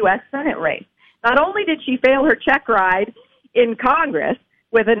this U.S. Senate race. Not only did she fail her check ride in Congress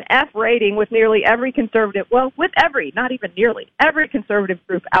with an F rating with nearly every conservative, not even nearly, every conservative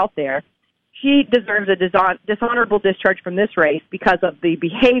group out there, she deserves a dishonorable discharge from this race because of the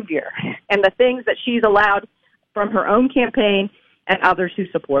behavior and the things that she's allowed from her own campaign and others who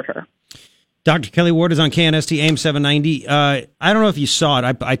support her. Dr. Kelli Ward is on KNST AM 790. I don't know if you saw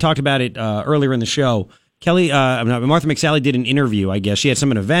it. I talked about it earlier in the show. Martha McSally did an interview, I guess. She had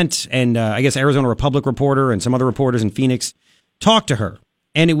an event, and I guess Arizona Republic reporter and some other reporters in Phoenix talked to her.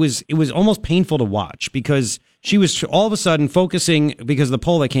 And it was almost painful to watch, because she was all of a sudden focusing, because of the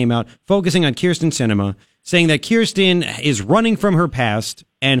poll that came out, focusing on Kyrsten Sinema, saying that Kyrsten is running from her past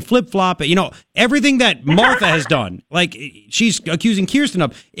and flip-flop, everything that Martha has done. Like, she's accusing Kyrsten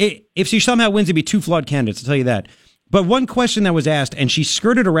of. If she somehow wins, it'd be two flawed candidates, I'll tell you that. But one question that was asked, and she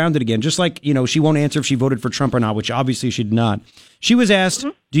skirted around it again, just like, she won't answer if she voted for Trump or not, which obviously she did not. She was asked,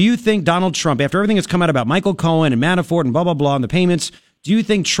 do you think Donald Trump, after everything that's come out about Michael Cohen and Manafort and blah, blah, blah, and the payments, do you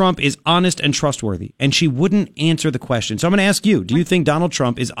think Trump is honest and trustworthy? And she wouldn't answer the question. So I'm going to ask you, do you think Donald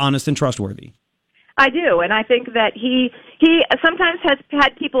Trump is honest and trustworthy? I do, and I think that he sometimes has had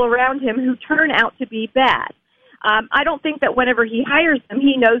people around him who turn out to be bad. I don't think that whenever he hires them,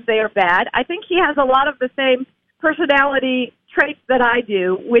 he knows they are bad. I think he has a lot of the same personality traits that I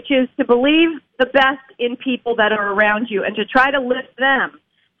do, which is to believe the best in people that are around you and to try to lift them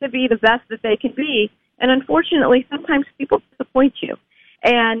to be the best that they can be. And unfortunately, sometimes people disappoint you.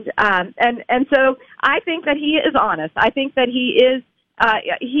 And so I think that he is honest. I think that he is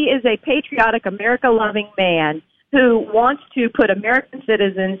a patriotic, America-loving man who wants to put American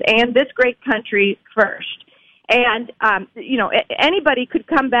citizens and this great country first. And, anybody could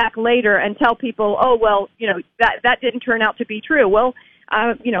come back later and tell people, oh, well, that didn't turn out to be true. Well,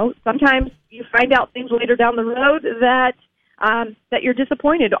 sometimes you find out things later down the road that you're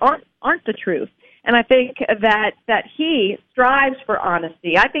disappointed aren't the truth. And I think that he strives for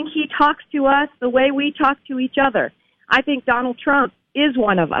honesty. I think he talks to us the way we talk to each other. I think Donald Trump is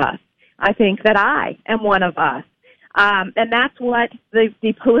one of us. I think that I am one of us. And that's what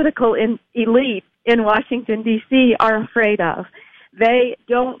the political elite in Washington, D.C. are afraid of. They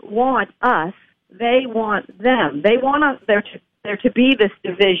don't want us. They want them. They want there to be this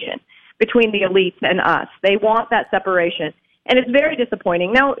division between the elites and us. They want that separation. And it's very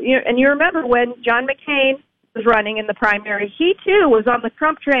disappointing. Now, you remember when John McCain was running in the primary, he too was on the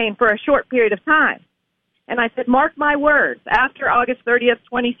Trump train for a short period of time. And I said, mark my words, after August 30th,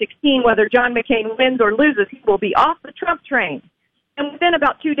 2016, whether John McCain wins or loses, he will be off the Trump train. And within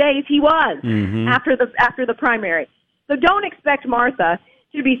about 2 days, he was after the primary. So don't expect Martha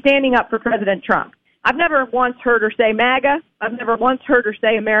to be standing up for President Trump. I've never once heard her say MAGA. I've never once heard her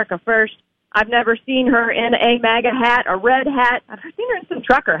say America first. I've never seen her in a MAGA hat, a red hat. I've seen her in some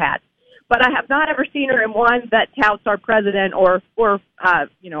trucker hats, but I have not ever seen her in one that touts our president or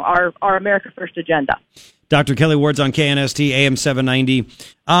our America first agenda. Dr. Kelli Ward's on KNST AM 790.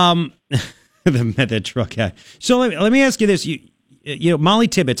 The truck hat. So let me ask you this. Molly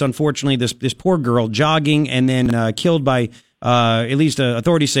Tibbetts, unfortunately, this poor girl jogging and then killed by, at least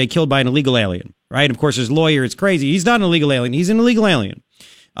authorities say, killed by an illegal alien, right? Of course, his lawyer, it's crazy. He's not an illegal alien. He's an illegal alien.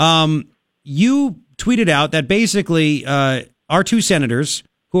 You tweeted out that basically our two senators,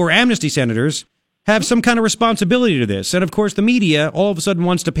 who are amnesty senators, have some kind of responsibility to this. And, of course, the media all of a sudden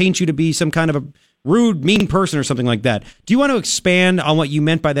wants to paint you to be some kind of a rude, mean person or something like that. Do you want to expand on what you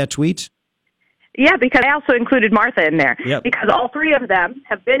meant by that tweet? Yeah, because I also included Martha in there. Yep. Because all three of them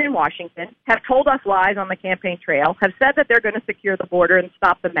have been in Washington, have told us lies on the campaign trail, have said that they're going to secure the border and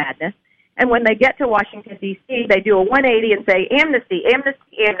stop the madness. And when they get to Washington, D.C., they do a 180 and say, amnesty,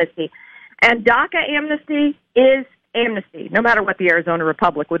 amnesty, amnesty. And DACA amnesty is amnesty, no matter what the Arizona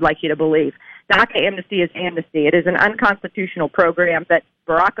Republic would like you to believe. DACA amnesty is amnesty. It is an unconstitutional program that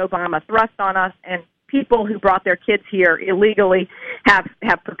Barack Obama thrust on us, and people who brought their kids here illegally have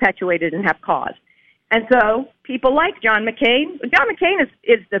perpetuated and have caused. And so people like John McCain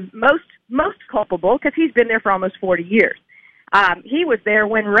is the most culpable because he's been there for almost 40 years. He was there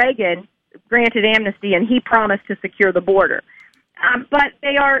when Reagan granted amnesty and he promised to secure the border. But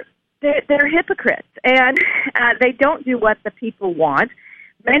they're hypocrites, and they don't do what the people want.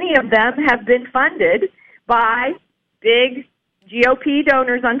 Many of them have been funded by big GOP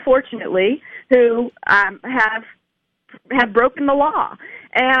donors, unfortunately, who have broken the law.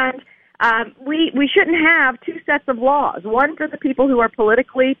 And we shouldn't have two sets of laws, one for the people who are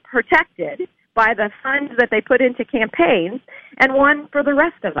politically protected by the funds that they put into campaigns, and one for the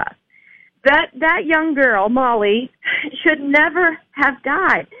rest of us. That young girl, Molly, should never have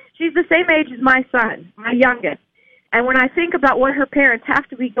died. She's the same age as my son, my youngest. And when I think about what her parents have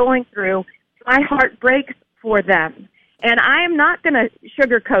to be going through, my heart breaks for them. And I am not going to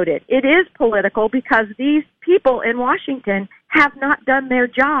sugarcoat it. It is political because these people in Washington have not done their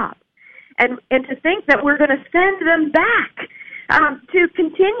job. And to think that we're going to send them back to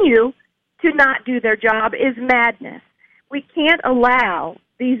continue to not do their job is madness. We can't allow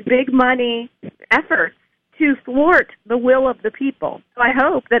these big money efforts to thwart the will of the people. So I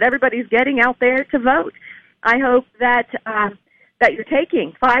hope that everybody's getting out there to vote. I hope that you're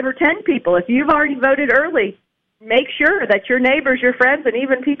taking 5 or 10 people. If you've already voted early, make sure that your neighbors, your friends, and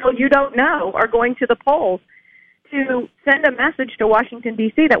even people you don't know are going to the polls to send a message to Washington,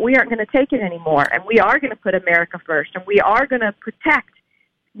 D.C. that we aren't going to take it anymore, and we are going to put America first, and we are going to protect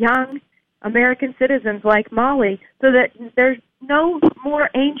young American citizens like Molly so that there's no more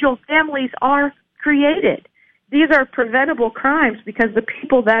angel families are created. These are preventable crimes because the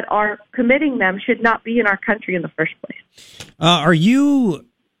people that are committing them should not be in our country in the first place. Are you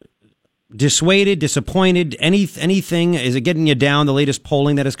dissuaded, disappointed, anything? Is it getting you down, the latest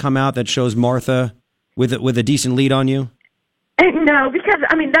polling that has come out that shows Martha with a decent lead on you? No, because,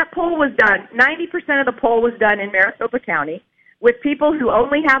 that poll was done. 90% of the poll was done in Maricopa County with people who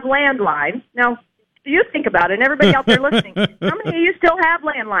only have landlines. Now, do you think about it? And everybody out there listening, how many of you still have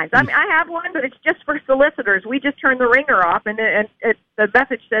landlines? I mean, I have one, but it's just for solicitors. We just turn the ringer off, and the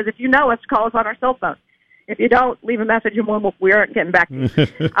message says, if you know us, call us on our cell phone. If you don't, leave a message, and we aren't getting back to you.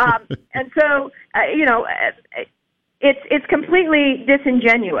 And so, it's completely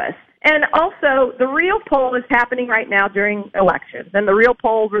disingenuous. And also, the real poll is happening right now during elections, and the real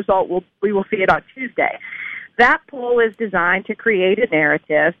poll result we will see it on Tuesday. That poll is designed to create a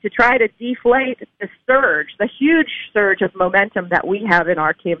narrative to try to deflate the huge surge of momentum that we have in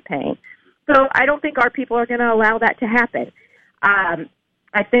our campaign. So I don't think our people are going to allow that to happen.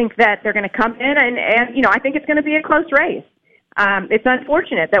 I think that they're going to come in, and I think it's going to be a close race. It's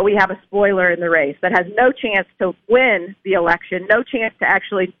unfortunate that we have a spoiler in the race that has no chance to win the election, no chance to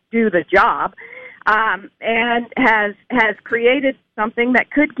actually do the job, and has created something that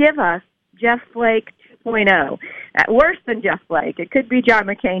could give us Jeff Flake 2.0. Worse than Jeff Flake. It could be John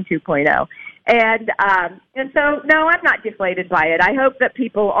McCain 2.0. And so, no, I'm not deflated by it. I hope that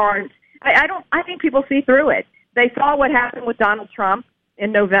people aren't. I think people see through it. They saw what happened with Donald Trump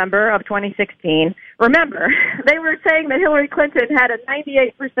in November of 2016. Remember, they were saying that Hillary Clinton had a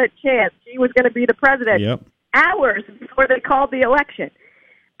 98% chance she was going to be the president hours before they called the election.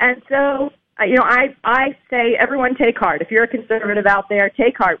 And so, I say everyone take heart. If you're a conservative out there,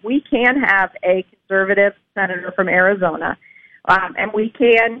 take heart. We can have a conservative senator from Arizona, and we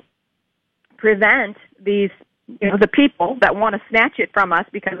can prevent these, the people that want to snatch it from us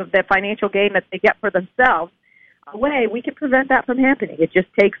because of the financial gain that they get for themselves away. We can prevent that from happening. It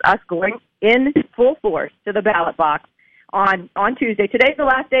just takes us going in full force to the ballot box on Tuesday. Today's the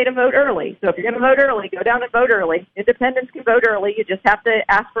last day to vote early. So if you're going to vote early, go down and vote early. Independents can vote early. You just have to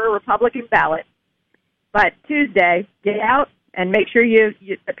ask for a Republican ballot. But Tuesday, get out and make sure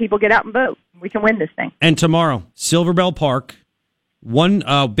that people get out and vote. We can win this thing. And tomorrow, Silver Bell Park.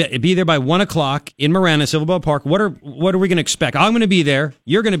 Be there by 1 o'clock in Marana, Silver Bell Park. What are we going to expect? I'm going to be there.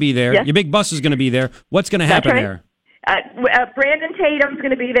 You're going to be there. Yes. Your big bus is going to be there. What's going to happen there? Brandon Tatum's going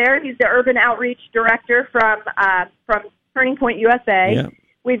to be there. He's the urban outreach director from Turning Point USA. Yeah.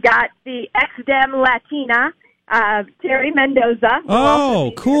 We've got the ex-Dem Latina, Terry Mendoza.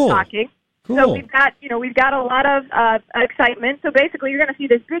 Oh, cool. Talking. Cool. So we've got a lot of excitement. So basically, you're going to see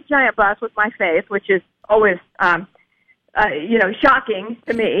this big giant bus with my face, which is always shocking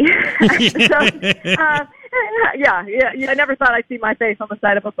to me. I never thought I'd see my face on the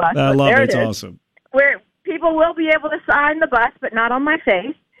side of a bus. I love it. It's awesome. Where people will be able to sign the bus, but not on my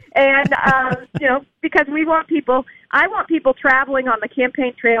face. And, because I want people traveling on the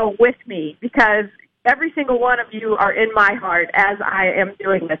campaign trail with me, because every single one of you are in my heart as I am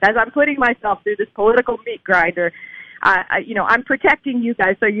doing this. As I'm putting myself through this political meat grinder, I'm protecting you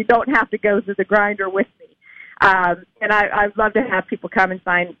guys so you don't have to go through the grinder with me. And I'd love to have people come and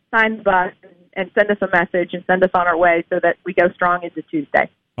sign the bus and send us a message and send us on our way so that we go strong into Tuesday.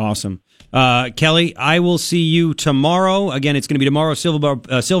 Awesome. Kelli, I will see you tomorrow. Again, it's going to be tomorrow,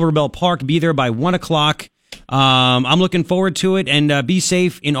 Silver Bell Park. Be there by 1 o'clock. I'm looking forward to it, and be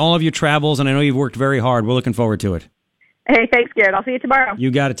safe in all of your travels, and I know you've worked very hard. We're looking forward to it. Hey, thanks, Garrett. I'll see you tomorrow.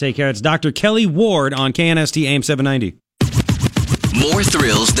 You got to take care. It's Dr. Kelli Ward on KNST AM 790. More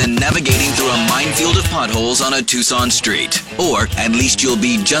thrills than navigating through a minefield of potholes on a Tucson street. Or at least you'll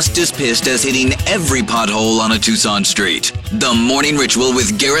be just as pissed as hitting every pothole on a Tucson street. The Morning Ritual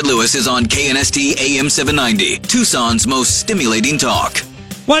with Garrett Lewis is on KNST AM 790, Tucson's most stimulating talk.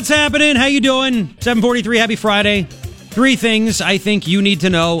 What's happening? How you doing? 7:43, happy Friday. 3 things I think you need to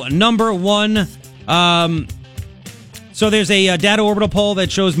know. Number 1, so there's a data orbital poll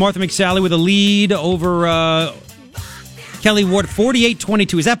that shows Martha McSally with a lead over Kelli Ward,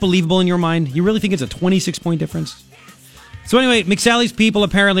 48-22. Is that believable in your mind? You really think it's a 26-point difference? So anyway, McSally's people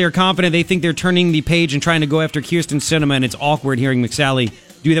apparently are confident. They think they're turning the page and trying to go after Kyrsten Sinema, and it's awkward hearing McSally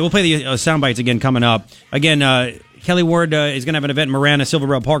do that. We'll play the sound bites again coming up. Again, Kelli Ward is going to have an event in Marana, Silver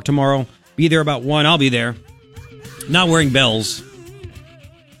Bell Park tomorrow. Be there about 1. I'll be there. Not wearing bells.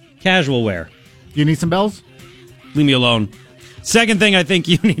 Casual wear. You need some bells? Leave me alone. Second thing I think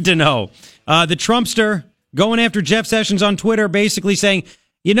you need to know. The Trumpster going after Jeff Sessions on Twitter, basically saying,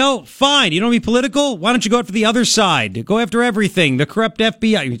 fine, you don't be political? Why don't you go after the other side? Go after everything. The corrupt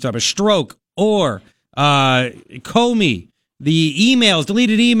FBI, you talk about Strzok, or Comey, the emails,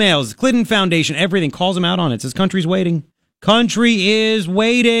 deleted emails, Clinton Foundation, everything. Calls him out on it. Says country's waiting. Country is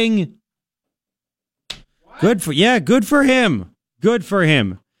waiting. What? Good for him. Good for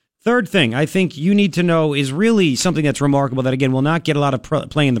him. Third thing I think you need to know is really something that's remarkable that, again, will not get a lot of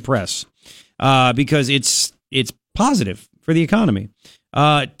play in the press. Because it's positive for the economy.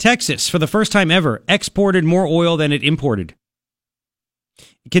 Texas, for the first time ever, exported more oil than it imported.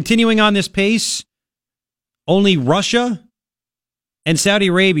 Continuing on this pace, Only Russia and Saudi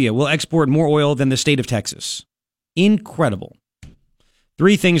Arabia will export more oil than the state of Texas. Incredible.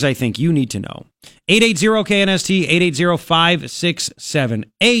 3 things I think you need to know. 880-KNST,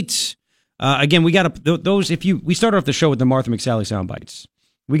 880-5678. Again, we got to, those, we started off the show with the Martha McSally sound bites.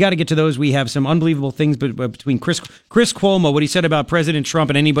 We got to get to those. We have some unbelievable things between Chris Cuomo, what he said about President Trump,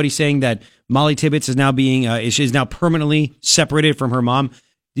 and anybody saying that Molly Tibbetts is now is now permanently separated from her mom.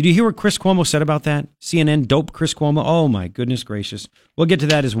 Did you hear what Chris Cuomo said about that? CNN dope Chris Cuomo. Oh my goodness gracious. We'll get to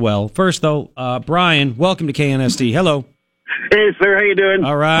that as well. First though, Brian, welcome to KNST. Hello. Hey sir, how you doing?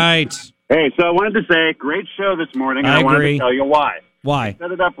 All right. Hey, so I wanted to say, great show this morning, and I wanted agree. to tell you why. Why?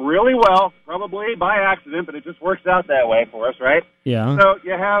 Set it up really well, probably by accident, but it just works out that way for us, right? Yeah. So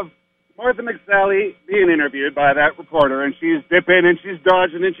you have Martha McSally being interviewed by that reporter, and she's dipping and she's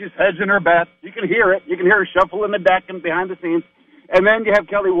dodging and she's hedging her bets. You can hear it. You can hear her shuffling the deck and behind the scenes. And then you have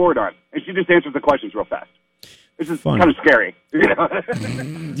Kelli Ward on, and she just answers the questions real fast. It's just kind of scary, you know?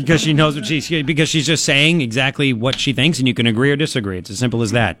 Because she knows what because she's just saying exactly what she thinks, and you can agree or disagree. It's as simple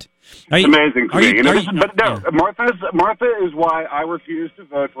as that. It's amazing to me. Martha is why I refuse to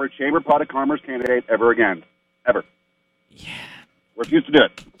vote for a Chamber Pot of Commerce candidate ever again. Ever. Yeah. Refuse to do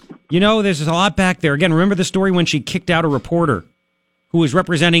it. You know, there's a lot back there. Again, remember the story when she kicked out a reporter who was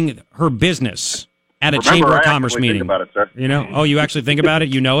representing her business at a Chamber of Commerce meeting? Think about it, sir. You know? Oh, you actually think about it?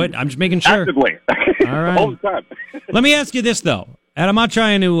 You know it? I'm just making sure. Actively. All right. All the time. Let me ask you this, though. And I'm not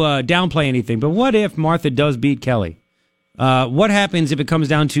trying to downplay anything, but what if Martha does beat Kelly? What happens if it comes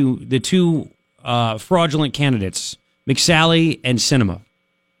down to the 2 fraudulent candidates, McSally and Sinema?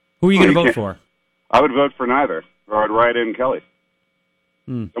 Who are you going to vote for? I would vote for neither, or I'd write in Kelly.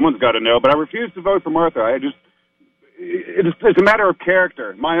 Someone's got to know, but I refuse to vote for Martha. It's a matter of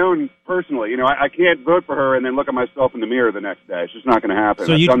character, my own personally. You know, I can't vote for her and then look at myself in the mirror the next day. It's just not going to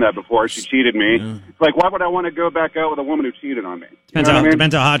happen. I've done that before. She cheated me. Yeah. It's like, why would I want to go back out with a woman who cheated on me?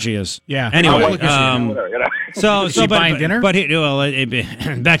 Depends how hot she is. Yeah. Anyway, Is she buying dinner? But back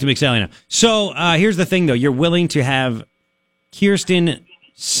to McSally now. So here's the thing, though. You're willing to have Kyrsten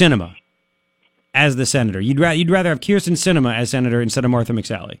Sinema as the senator. You'd rather have Kyrsten Sinema as senator instead of Martha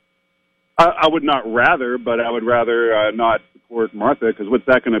McSally. I would not rather, but I would rather not support Martha, because what's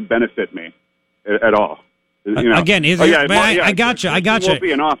that going to benefit me at all? You know? Again, I got you. She won't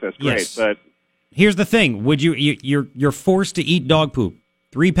be in office, great, yes. But here's the thing: would you're forced to eat dog poop,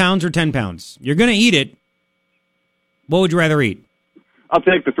 3 pounds or 10 pounds? You're going to eat it. What would you rather eat? I'll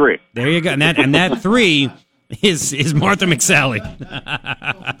take the 3. There you go, and that 3 is Martha McSally.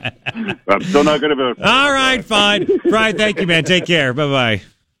 I'm still not going to vote. All right, fine. Brian, thank you, man. Take care. Bye bye.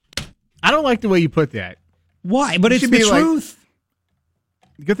 I don't like the way you put that. Why? But it's the truth.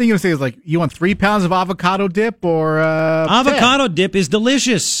 The good thing you say is like, you want 3 pounds of avocado dip or avocado dip is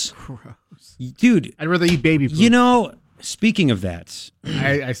delicious. Gross. Dude. I'd rather eat baby food. You know, speaking of that.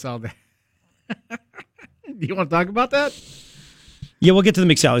 I saw that. You want to talk about that? Yeah, we'll get to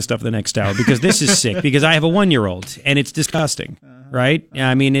the McSally stuff the next hour, because this is sick, because I have a 1-year-old and it's disgusting, right?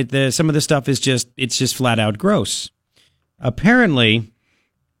 I mean, some of the stuff is just flat out gross. Apparently,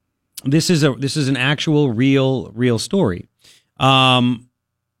 this is an actual real story.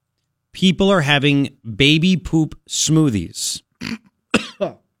 People are having baby poop smoothies.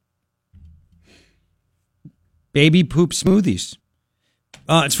 Baby poop smoothies.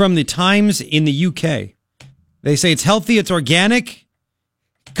 It's from the Times in the UK. They say it's healthy, it's organic,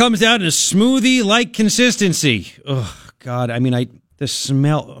 comes out in a smoothie-like consistency. Oh God! I mean, the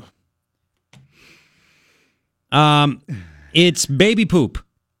smell. It's baby poop.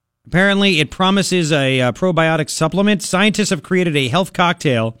 Apparently, it promises a probiotic supplement. Scientists have created a health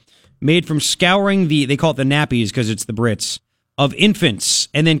cocktail made from scouring they call it the nappies because it's the Brits, of infants,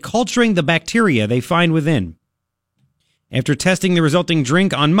 and then culturing the bacteria they find within. After testing the resulting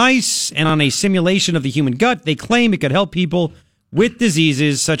drink on mice and on a simulation of the human gut, they claim it could help people with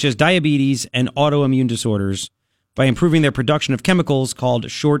diseases such as diabetes and autoimmune disorders by improving their production of chemicals called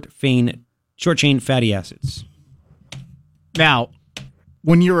short-chain fatty acids. Now,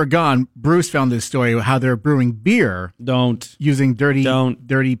 when you were gone, Bruce found this story how they're brewing beer. Using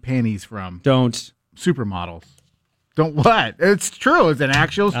dirty panties from supermodels. Don't what? It's true. It's an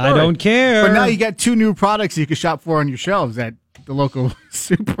actual story. I don't care. But now you got 2 new products you can shop for on your shelves at the local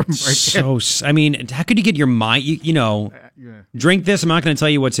supermarket. I mean, how could you get your mind? Drink this. I'm not going to tell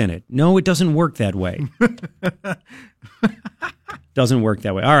you what's in it. No, it doesn't work that way. Doesn't work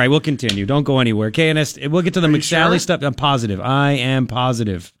that way. All right, we'll continue. Don't go anywhere. KNS, we'll get to the McSally stuff. I'm positive. I am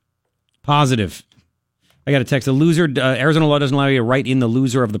positive. Positive. I got a text. The loser, Arizona law doesn't allow you to write in the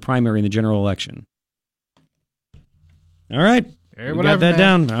loser of the primary in the general election. All right. We got that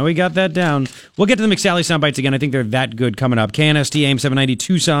down. We got that down. We'll get to the McSally sound bites again. I think they're that good coming up. KNST AM 790,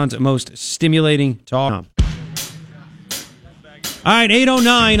 Tucson's most stimulating talk. All right,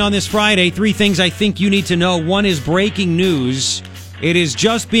 8:09 on this Friday. 3 things I think you need to know. One is breaking news. It is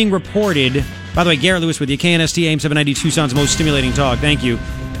just being reported. By the way, Garrett Lewis with you, KNST AM 790, Tucson's most stimulating talk. Thank you.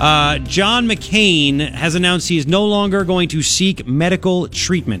 John McCain has announced he is no longer going to seek medical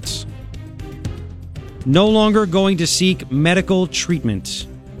treatment. No longer going to seek medical treatment.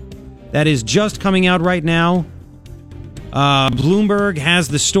 That is just coming out right now. Bloomberg has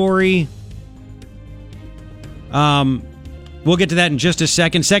the story. We'll get to that in just a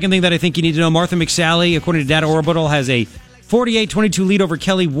second. Second thing that I think you need to know, Martha McSally, according to Data Orbital, has a 48-22 lead over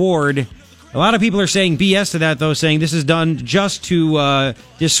Kelli Ward. A lot of people are saying BS to that, though, saying this is done just to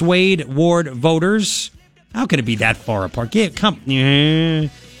dissuade Ward voters. How could it be that far apart?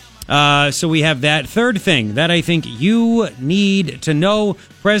 So we have that. Third thing that I think you need to know,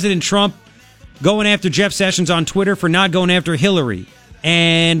 President Trump going after Jeff Sessions on Twitter for not going after Hillary,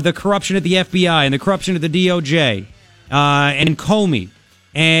 and the corruption at the FBI, and the corruption at the DOJ. And Comey,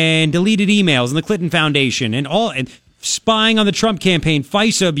 and deleted emails, and the Clinton Foundation, and spying on the Trump campaign,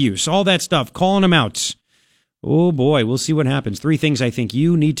 FISA abuse, all that stuff, calling them out. Oh boy, we'll see what happens. 3 things I think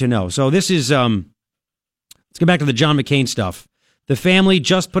you need to know. So this is, let's get back to the John McCain stuff. The family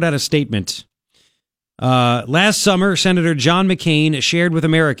just put out a statement. Last summer, Senator John McCain shared with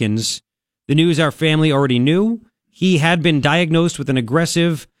Americans the news our family already knew. He had been diagnosed with an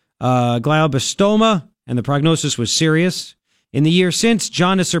aggressive glioblastoma, and the prognosis was serious. In the year since,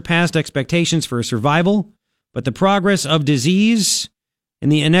 John has surpassed expectations for survival, but the progress of disease and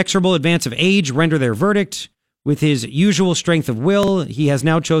the inexorable advance of age render their verdict. With his usual strength of will, he has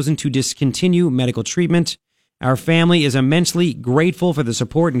now chosen to discontinue medical treatment. Our family is immensely grateful for the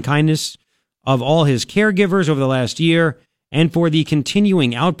support and kindness of all his caregivers over the last year, and for the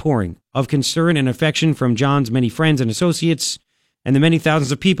continuing outpouring of concern and affection from John's many friends and associates, and the many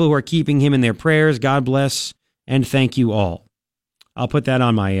thousands of people who are keeping him in their prayers. God bless, and thank you all. I'll put that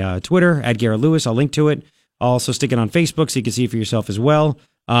on my Twitter, at Garrett Lewis. I'll link to it. I'll also stick it on Facebook so you can see it for yourself as well.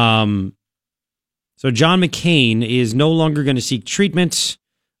 So John McCain is no longer going to seek treatment.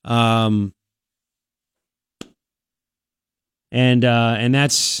 And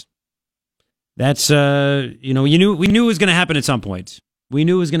that's we knew it was going to happen at some point. We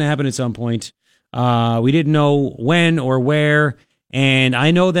didn't know when or where. And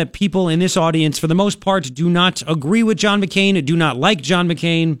I know that people in this audience, for the most part, do not agree with John McCain, do not like John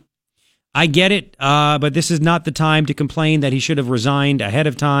McCain. I get it, but this is not the time to complain that he should have resigned ahead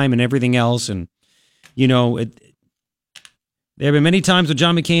of time and everything else. And, there have been many times when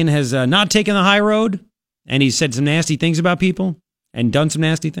John McCain has not taken the high road, and he's said some nasty things about people and done some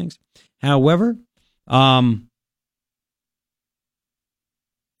nasty things. However,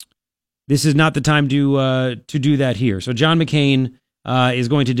 this is not the time to do that here. So John McCain is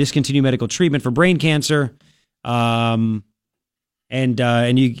going to discontinue medical treatment for brain cancer, and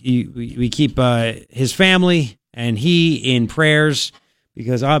we keep his family and he in prayers,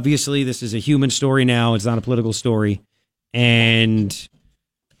 because obviously this is a human story now. It's not a political story, and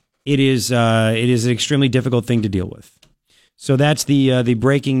it is an extremely difficult thing to deal with. So that's the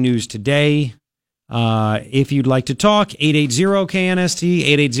breaking news today. If you'd like to talk, 880-KNST,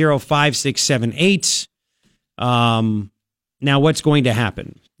 880-5678. Now, what's going to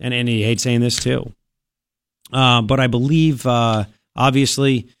happen? And he hates saying this too. But I believe,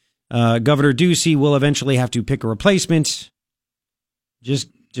 obviously, Governor Ducey will eventually have to pick a replacement.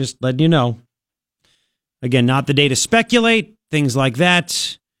 Just letting you know. Again, not the day to speculate, things like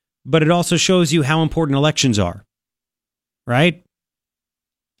that. But it also shows you how important elections are. Right?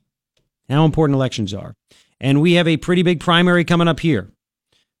 How important elections are. And we have a pretty big primary coming up here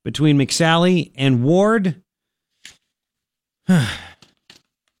between McSally and Ward. And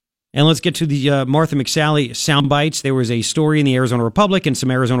let's get to the Martha McSally sound bites. There was a story in the Arizona Republic, and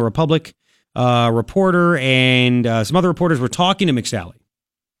some Arizona Republic reporter and some other reporters were talking to McSally.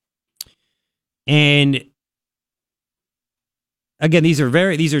 And again, these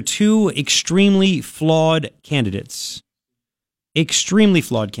are two extremely flawed candidates. Extremely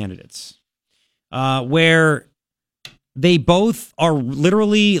flawed candidates. Where they both are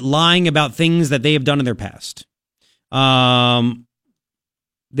literally lying about things that they have done in their past.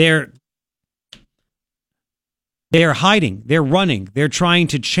 They're hiding, they're running, they're trying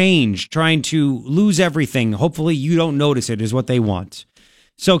to change, trying to lose everything. Hopefully you don't notice it is what they want.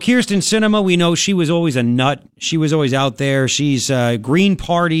 So Kyrsten Sinema, we know she was always a nut. She was always out there. She's Green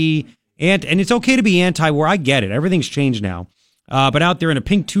Party, and it's okay to be anti-war. I get it. Everything's changed now. But out there in a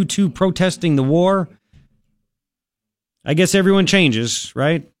pink tutu protesting the war, I guess everyone changes,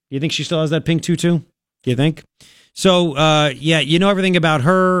 right? You think she still has that pink tutu? Do you think? So, yeah, you know everything about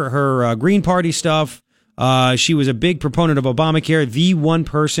her Green Party stuff. She was a big proponent of Obamacare, the one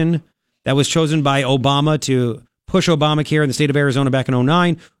person that was chosen by Obama to push Obamacare in the state of Arizona back in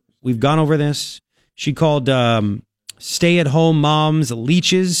 2009. We've gone over this. She called stay-at-home moms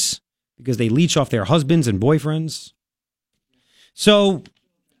leeches because they leech off their husbands and boyfriends. So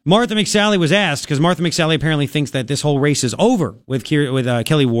Martha McSally was asked, because Martha McSally apparently thinks that this whole race is over with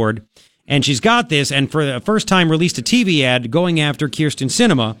Kelli Ward, and she's got this, and for the first time released a TV ad going after Kyrsten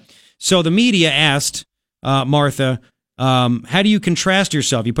Sinema. So the media asked Martha, how do you contrast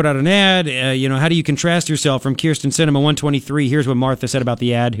yourself? You put out an ad, how do you contrast yourself from Kyrsten Sinema 123? Here's what Martha said about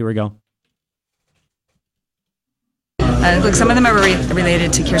the ad. Here we go. Look, some of them are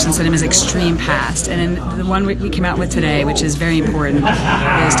related to Kyrsten Sinema's extreme past, and the one we came out with today, which is very important, is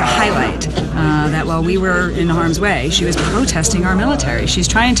to highlight that while we were in harm's way, she was protesting our military. She's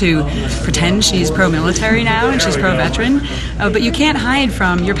trying to pretend she's pro-military now and she's pro-veteran, but you can't hide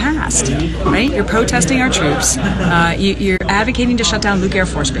from your past, right? You're protesting our troops. You're advocating to shut down Luke Air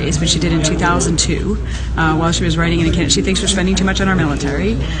Force Base, which she did in 2002 while she was writing in a candidate. She thinks we're spending too much on our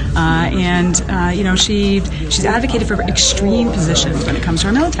military, she's advocated for extreme positions when it comes to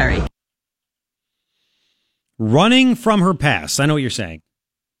our military. Running from her past. I know what you're saying.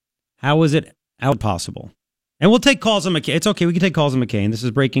 How is it possible? And we'll take calls on McCain. It's okay. We can take calls on McCain. This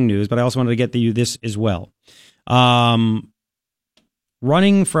is breaking news, but I also wanted to get to you this as well.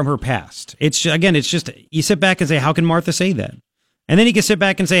 Running from her past. It's just, you sit back and say, how can Martha say that? And then you can sit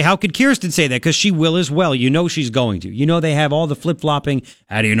back and say, how could Kyrsten say that? Because she will as well. You know she's going to. You know they have all the flip-flopping.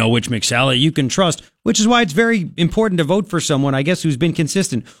 How do you know which McSally you can trust? Which is why it's very important to vote for someone, I guess, who's been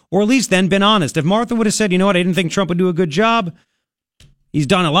consistent. Or at least then been honest. If Martha would have said, you know what, I didn't think Trump would do a good job. He's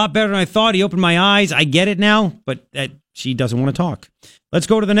done a lot better than I thought. He opened my eyes. I get it now. But she doesn't want to talk. Let's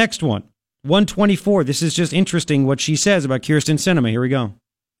go to the next one. 124. This is just interesting what she says about Kyrsten Sinema. Here we go.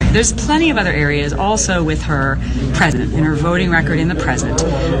 There's plenty of other areas also with her present, in her voting record in the present,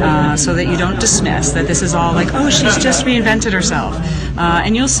 so that you don't dismiss that this is all like, oh, she's just reinvented herself.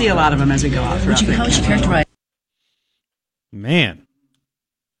 And you'll see a lot of them as we go out. How would you characterize? Man.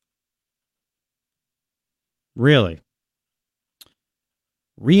 Really?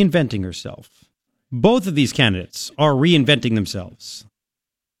 Reinventing herself. Both of these candidates are reinventing themselves.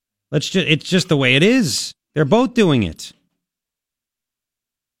 It's just the way it is. They're both doing it.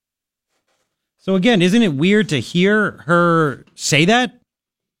 So again, isn't it weird to hear her say that?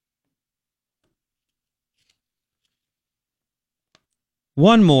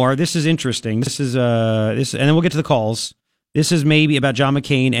 One more. This is interesting. This is and then we'll get to the calls. This is maybe about John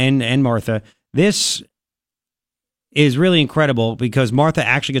McCain and Martha. This is really incredible because Martha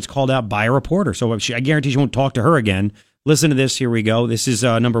actually gets called out by a reporter. So I guarantee she won't talk to her again. Listen to this. Here we go. This is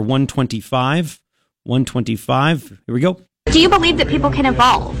number 125. 125. Here we go. Do you believe that people can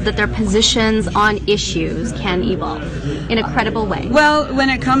evolve, that their positions on issues can evolve in a credible way? Well, when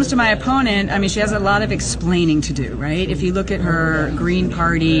it comes to my opponent, I mean, she has a lot of explaining to do, right? If you look at her Green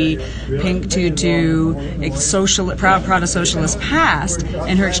Party, pink tutu, proud socialist past,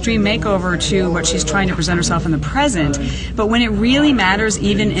 and her extreme makeover to what she's trying to present herself in the present, but when it really matters,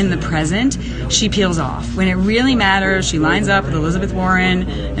 even in the present, she peels off. When it really matters, she lines up with Elizabeth Warren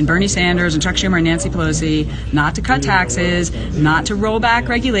and Bernie Sanders and Chuck Schumer and Nancy Pelosi not to cut taxes, not to roll back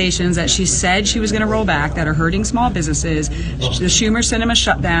regulations that she said she was going to roll back that are hurting small businesses, the Schumer cinema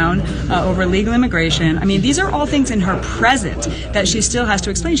shutdown over illegal immigration. I mean, these are all things in her present that she still has to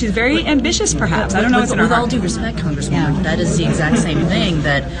explain. She's very ambitious, perhaps. I don't know what's in her heart. With all due respect, Congresswoman, that is the exact same thing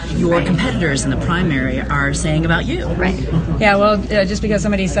that your competitors in the primary are saying about you. Right. Yeah, well, just because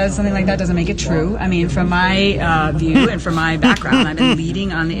somebody says something like that doesn't make it true. I mean, from my view and from my background, I've been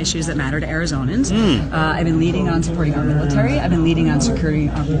leading on the issues that matter to Arizonans. I've been leading on supporting our military. I've been leading on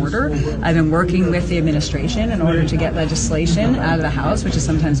securing our border. I've been working with the administration in order to get legislation out of the House, which is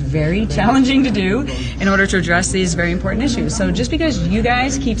sometimes very challenging to do, in order to address these very important issues. So just because you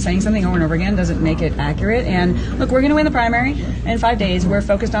guys keep saying something over and over again doesn't make it accurate. And look, we're going to win the primary in 5 days. We're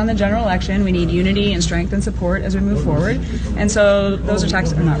focused on the general election. We need unity and strength and support as we move forward. And so those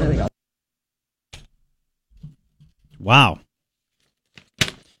attacks are not really relevant. Wow.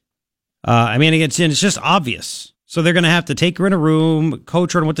 I mean, it's just obvious. So they're going to have to take her in a room,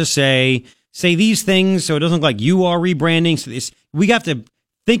 coach her on what to say these things so it doesn't look like you are rebranding. So we have to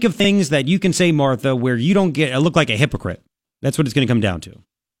think of things that you can say, Martha, where you don't look like a hypocrite. That's what it's going to come down to.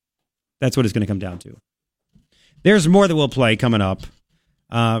 That's what it's going to come down to. There's more that we'll play coming up.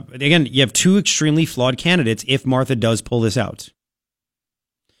 Again, you have two extremely flawed candidates if Martha does pull this out.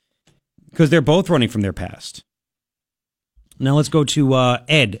 Because they're both running from their past. Now let's go to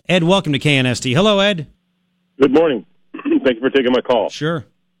Ed. Ed, welcome to KNST. Hello, Ed. Good morning. Thank you for taking my call. Sure.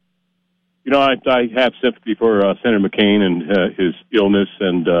 You know, I have sympathy for Senator McCain and his illness,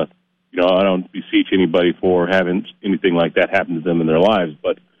 and, I don't beseech anybody for having anything like that happen to them in their lives.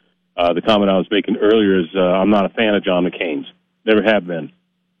 But the comment I was making earlier is I'm not a fan of John McCain's. Never have been.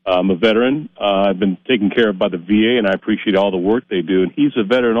 I'm a veteran. I've been taken care of by the VA, and I appreciate all the work they do. And he's a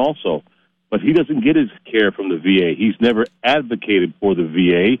veteran also. But he doesn't get his care from the VA. He's never advocated for the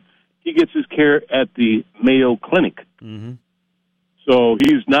VA. He gets his care at the Mayo Clinic. Mm-hmm. So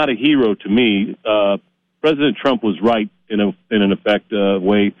he's not a hero to me. President Trump was right in an effect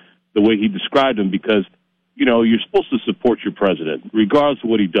way, the way he described him, because, you're supposed to support your president, regardless of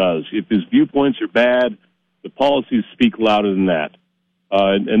what he does. If his viewpoints are bad, the policies speak louder than that.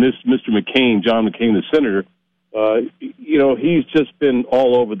 And this Mr. McCain, John McCain, the senator, he's just been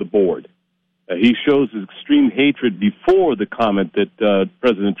all over the board. He shows his extreme hatred before the comment that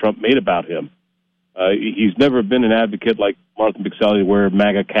President Trump made about him. He's never been an advocate like Martha McSally to wear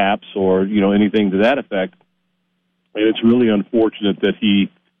MAGA caps or, anything to that effect. And it's really unfortunate that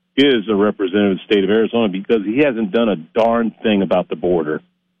he is a representative of the state of Arizona because he hasn't done a darn thing about the border.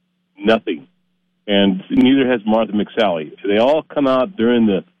 Nothing. And neither has Martha McSally. They all come out during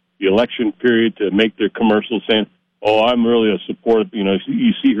the election period to make their commercials saying, oh, I'm really a supporter.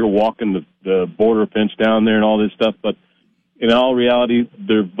 You see her walking the border fence down there and all this stuff. But in all reality,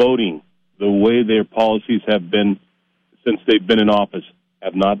 they're voting. The way their policies have been since they've been in office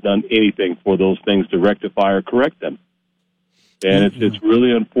have not done anything for those things to rectify or correct them. And it's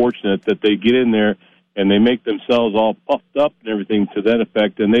really unfortunate that they get in there and they make themselves all puffed up and everything to that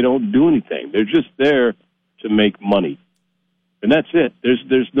effect, and they don't do anything. They're just there to make money. And that's it.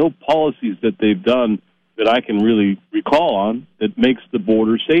 There's no policies that they've done that I can really recall on that makes the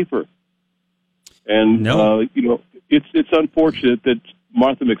border safer. And, it's unfortunate that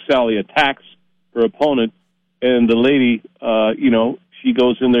Martha McSally attacks her opponent, and the lady, she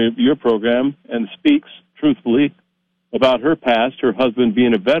goes in your program and speaks truthfully about her past, her husband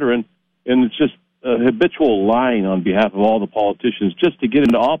being a veteran, and it's just habitual lying on behalf of all the politicians just to get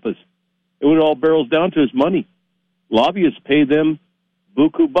into office. It all barrels down to is money. Lobbyists pay them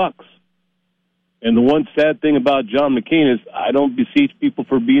buku bucks. And the one sad thing about John McCain is I don't beseech people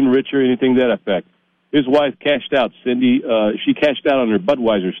for being rich or anything to that effect. His wife cashed out, Cindy. She cashed out on her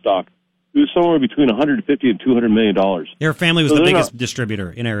Budweiser stock. It was somewhere between $150 and $200 million. Their family was the biggest distributor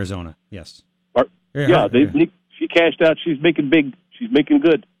in Arizona. Yes. She cashed out. She's making big. She's making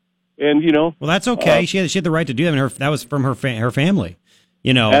good. And well, that's okay. She had the right to do that. I mean, that was from her family.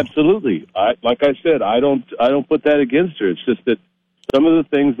 Absolutely. Like I said, I don't put that against her. It's just that some of the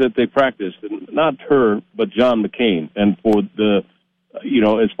things that they practiced, and not her, but John McCain, and for the,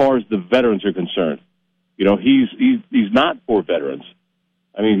 as far as the veterans are concerned, he's not for veterans.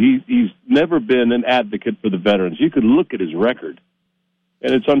 I mean, he's never been an advocate for the veterans. You could look at his record,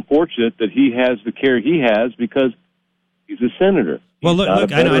 and it's unfortunate that he has the care he has because he's a senator. Well,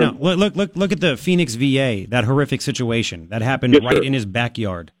 look, I know. Look at the Phoenix VA, that horrific situation that happened in his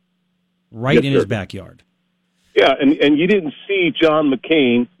backyard. In his backyard. Yeah, and you didn't see John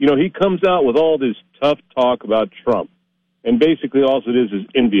McCain. He comes out with all this tough talk about Trump. And basically all it is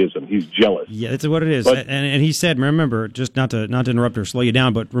envyism. He's jealous. Yeah, that's what it is. And he said, remember, just not to interrupt or slow you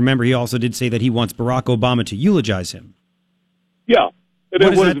down, but remember he also did say that he wants Barack Obama to eulogize him. Yeah. And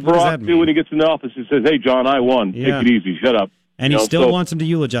then what does Barack do when he gets in the office? He says, hey, John, I won. Yeah. Take it easy. Shut up. And he still wants him to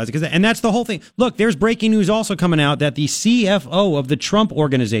eulogize it. And that's the whole thing. Look, there's breaking news also coming out that the CFO of the Trump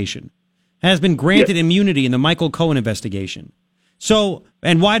organization has been granted immunity in the Michael Cohen investigation. So,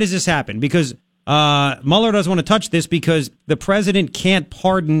 and why does this happen? Because Mueller doesn't want to touch this because the president can't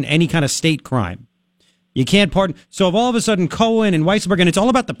pardon any kind of state crime. You can't pardon. So if all of a sudden Cohen and Weisselberg, and it's all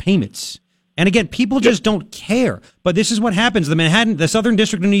about the payments. And again, people just don't care. But this is what happens. The Southern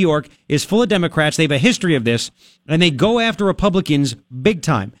District of New York is full of Democrats. They have a history of this, and they go after Republicans big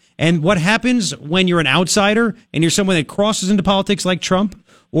time. And what happens when you're an outsider and you're someone that crosses into politics like Trump,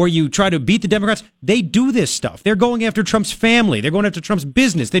 or you try to beat the Democrats? They do this stuff. They're going after Trump's family. They're going after Trump's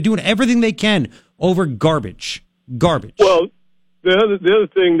business. They're doing everything they can over garbage. Garbage. Well, the other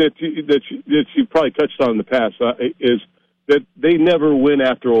thing that you probably touched on in the past is that they never went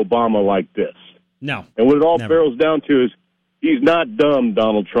after Obama like this. No. And what it all barrels down to is he's not dumb,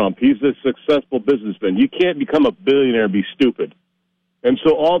 Donald Trump. He's a successful businessman. You can't become a billionaire and be stupid. And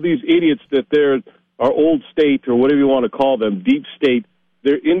so all these idiots that they're our old state, or whatever you want to call them, deep state,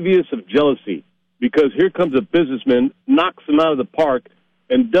 they're envious of jealousy because here comes a businessman, knocks them out of the park,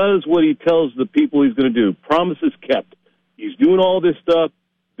 and does what he tells the people he's going to do. Promises kept. He's doing all this stuff.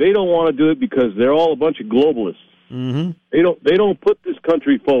 They don't want to do it because they're all a bunch of globalists. Mm-hmm. They don't put this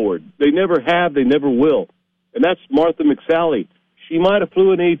country forward. They never have. They never will. And that's Martha McSally. She might have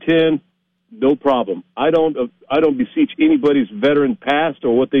flew an A-10, no problem. I don't beseech anybody's veteran past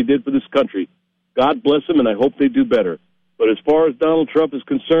or what they did for this country. God bless them, and I hope they do better. But as far as Donald Trump is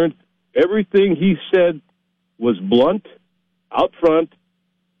concerned, everything he said was blunt, out front,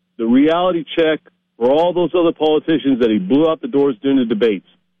 the reality check for all those other politicians that he blew out the doors during the debates.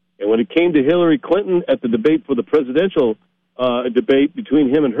 And when it came to Hillary Clinton at the debate for the presidential debate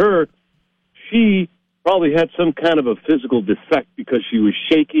between him and her, she probably had some kind of a physical defect because she was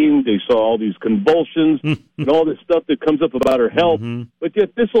shaking. They saw all these convulsions and all this stuff that comes up about her health. Mm-hmm. But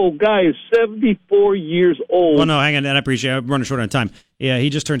yet this old guy is 74 years old. Well, no, hang on. I appreciate it. I'm running short on time. Yeah, he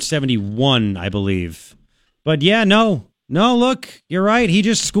just turned 71, I believe. But yeah, no, look, you're right. He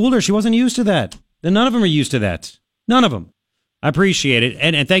just schooled her. She wasn't used to that. None of them are used to that. None of them. I appreciate it.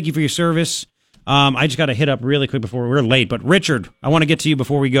 And thank you for your service. I just got to hit up really quick before we're late. But Richard, I want to get to you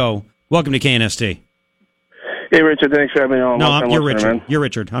before we go. Welcome to KNST. Hey, Richard. Thanks for having me on. No, you're Richard. Man. You're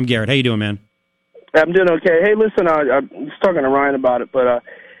Richard. I'm Garrett. How you doing, man? I'm doing okay. Hey, listen, I was talking to Ryan about it, but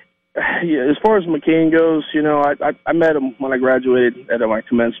yeah, as far as McCain goes, I met him when I graduated at my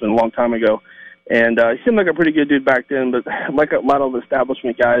commencement a long time ago, and he seemed like a pretty good dude back then, but like a lot of the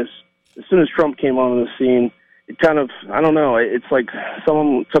establishment guys, as soon as Trump came on the scene, it kind of, I don't know, it's like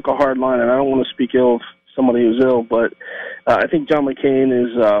someone took a hard line, and I don't want to speak ill of somebody who's ill, but I think John McCain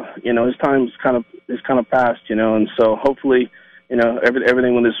is, his time is kind of past, and so hopefully,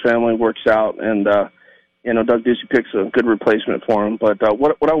 everything with his family works out, and Doug Ducey picks a good replacement for him. But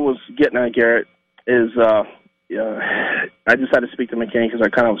what I was getting at, Garrett, is I just had to speak to McCain because I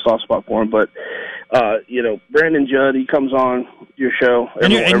kind of have a soft spot for him. But Brandon Judd, he comes on your show,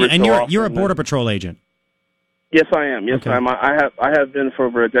 you're a Border Patrol agent. Yes, I am. Yes, okay. I am. I have been for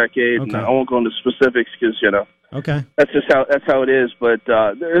over a decade, okay. And I won't go into specifics because okay, that's how it is. But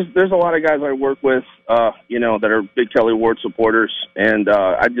there's a lot of guys I work with, that are big Kelli Ward supporters, and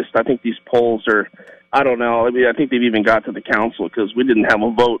I think these polls are, I don't know. I mean, I think they've even got to the council because we didn't have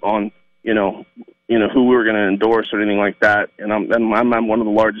a vote on, who we were going to endorse or anything like that. And I'm one of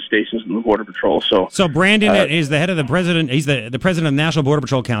the largest stations in the Border Patrol. So Brandon is the head of the president. He's the president of the National Border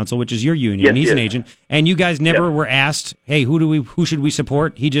Patrol Council, which is your union. Yes, he's an agent. And you guys never were asked, hey, who should we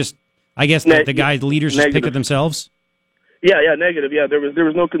support? He just, I guess the leaders just pick it themselves. Yeah, negative. Yeah, there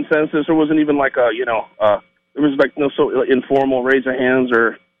was no consensus. There wasn't even like there was like no so informal raise of hands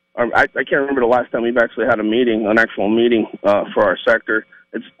or I can't remember the last time we've actually had an actual meeting for our sector.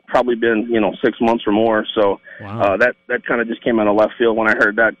 It's probably been 6 months or more. So wow. That kind of just came out of left field when I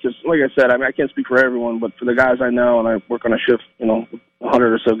heard that. Just like I said, I mean, I can't speak for everyone, but for the guys I know, and I work on a shift,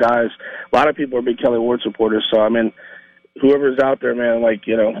 100 or so guys. A lot of people are big Kelli Ward supporters. So I mean, whoever's out there, man,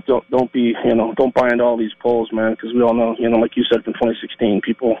 don't be don't buy into all these polls, man, because we all know, like you said from 2016,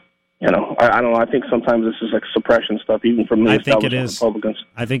 people. I don't know. I think sometimes this is like suppression stuff, even from the establishment Republicans.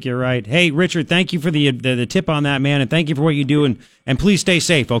 I think you're right. Hey, Richard, thank you for the tip on that, man, and thank you for what you do, and please stay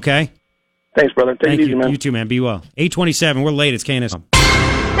safe, okay? Thanks, brother. Take it easy, man. You too, man. Be well. 8:27. We're late. It's KNS.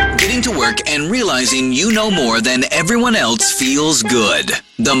 Getting to work and realizing you know more than everyone else feels good.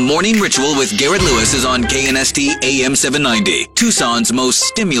 The Morning Ritual with Garrett Lewis is on KNST AM 790, Tucson's most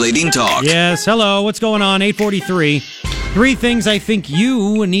stimulating talk. Yes, hello. What's going on? 8:43. 3 things I think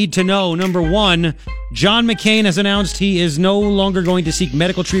you need to know. Number 1, John McCain has announced he is no longer going to seek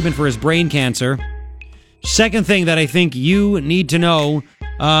medical treatment for his brain cancer. Second thing that I think you need to know,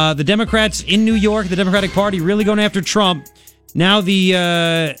 the Democrats in New York, the Democratic Party, really going after Trump. Now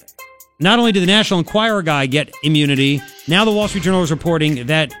not only did the National Enquirer guy get immunity, now the Wall Street Journal is reporting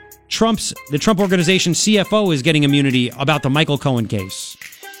that the Trump Organization CFO is getting immunity about the Michael Cohen case.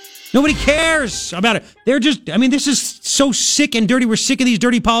 Nobody cares about it. This is so sick and dirty. We're sick of these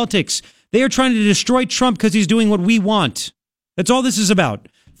dirty politics. They are trying to destroy Trump because he's doing what we want. That's all this is about.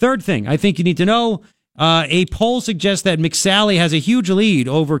 Third thing I think you need to know, a poll suggests that McSally has a huge lead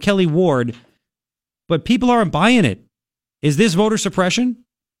over Kelli Ward, but people aren't buying it. Is this voter suppression?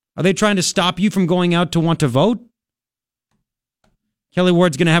 Are they trying to stop you from going out to want to vote? Kelli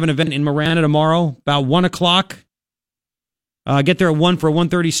Ward's going to have an event in Marana tomorrow, about 1 o'clock. Get there at 1 for a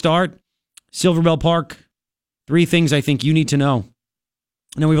 1:30 start. Silver Bell Park. 3 things I think you need to know.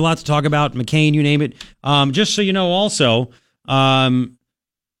 And then we have a lot to talk about. McCain, you name it. Just so you know also,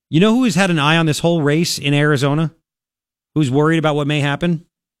 you know who has had an eye on this whole race in Arizona? Who's worried about what may happen?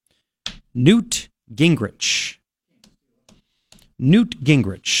 Newt Gingrich. Newt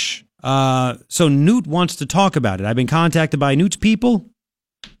Gingrich. So Newt wants to talk about it. I've been contacted by Newt's people.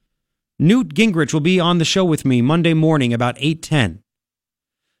 Newt Gingrich will be on the show with me Monday morning about 8:10.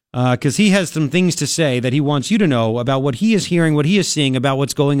 because he has some things to say that he wants you to know about what he is hearing, what he is seeing about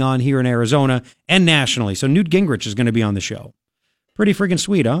what's going on here in Arizona and nationally. So Newt Gingrich is going to be on the show. Pretty freaking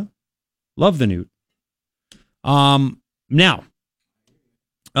sweet, huh? Love the Newt. Now,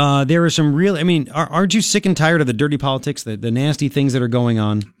 there are some real, aren't you sick and tired of the dirty politics, the nasty things that are going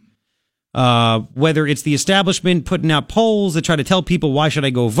on? Whether it's the establishment putting out polls that try to tell people, why should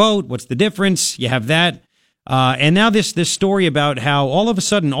I go vote? What's the difference? You have that. And now this story about how all of a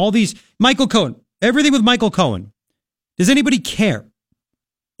sudden all these Michael Cohen, everything with Michael Cohen. Does anybody care?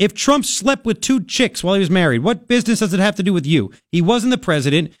 If Trump slept with 2 chicks while he was married, what business does it have to do with you? He wasn't the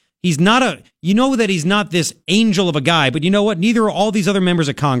president. He's not you know that he's not this angel of a guy, but you know what? Neither are all these other members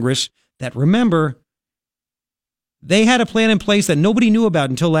of Congress that, remember, they had a plan in place that nobody knew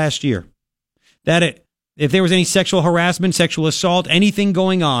about until last year. That if there was any sexual harassment, sexual assault, anything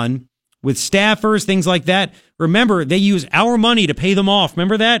going on with staffers, things like that, remember, they use our money to pay them off.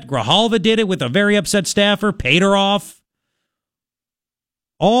 Remember that? Grijalva did it with a very upset staffer, paid her off.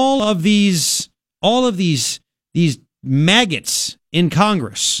 All of these maggots in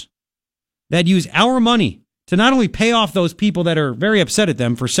Congress that use our money to not only pay off those people that are very upset at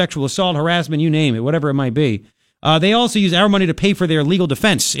them for sexual assault, harassment, you name it, whatever it might be. They also use our money to pay for their legal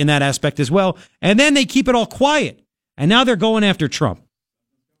defense in that aspect as well. And then they keep it all quiet. And now they're going after Trump.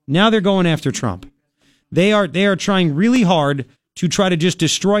 They are trying really hard to try to just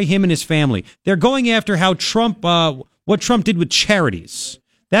destroy him and his family. They're going after how Trump, what Trump did with charities.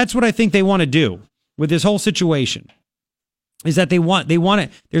 That's what I think they want to do with this whole situation. Is that they want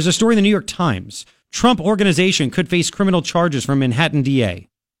it. There's a story in the New York Times. Trump organization could face criminal charges from Manhattan DA.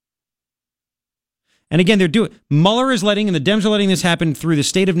 And again, Mueller is letting, and the Dems are letting this happen through the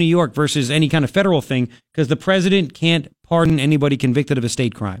state of New York versus any kind of federal thing, because the president can't pardon anybody convicted of a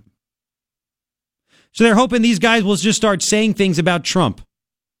state crime. So they're hoping these guys will just start saying things about Trump.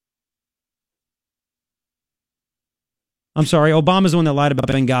 I'm sorry, Obama's the one that lied about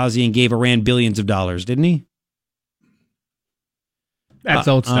Benghazi and gave Iran billions of dollars, didn't he? That's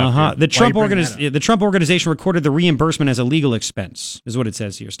old stuff. The Trump organization recorded the reimbursement as a legal expense, is what it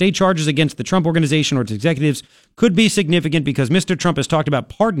says here. State charges against the Trump organization or its executives could be significant because Mr. Trump has talked about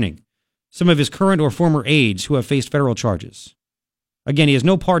pardoning some of his current or former aides who have faced federal charges. Again, he has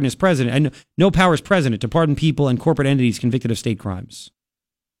no pardon as president and no power as president to pardon people and corporate entities convicted of state crimes.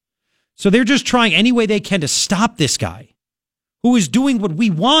 So they're just trying any way they can to stop this guy who is doing what we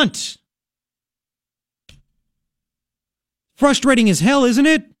want. Frustrating as hell, isn't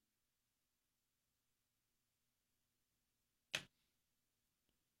it?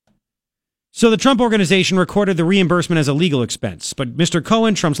 So the Trump organization recorded the reimbursement as a legal expense. But Mr.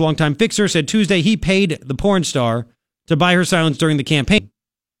 Cohen, Trump's longtime fixer, said Tuesday he paid the porn star to buy her silence during the campaign.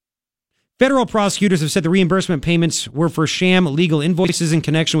 Federal prosecutors have said the reimbursement payments were for sham legal invoices in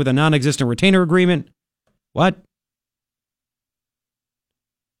connection with a non-existent retainer agreement. What?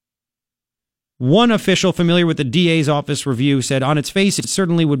 One official familiar with the DA's office review said on its face it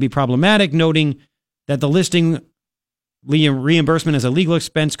certainly would be problematic, noting that the listing reimbursement as a legal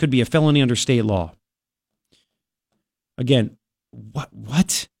expense could be a felony under state law. Again,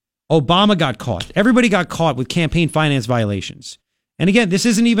 what? Obama got caught. Everybody got caught with campaign finance violations. And again, this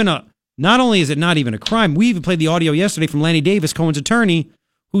isn't even not only is it not even a crime, we even played the audio yesterday from Lanny Davis, Cohen's attorney,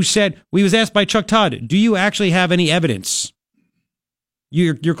 who said, we was asked by Chuck Todd, do you actually have any evidence?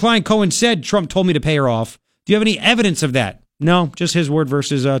 Your client Cohen said Trump told me to pay her off. Do you have any evidence of that? No, just his word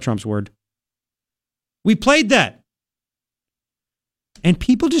versus Trump's word. We played that. And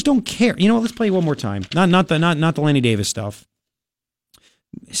people just don't care. You know what? Let's play it one more time. Not the Lanny Davis stuff.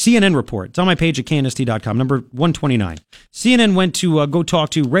 CNN report. It's on my page at knst.com, number 129. CNN went to go talk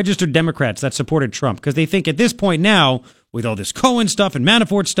to registered Democrats that supported Trump because they think at this point now, with all this Cohen stuff and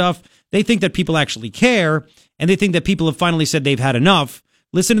Manafort stuff, they think that people actually care, and they think that people have finally said they've had enough.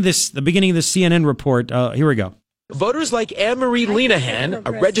 Listen to this, the beginning of the CNN report. Here we go. Voters like Anne-Marie Lenahan,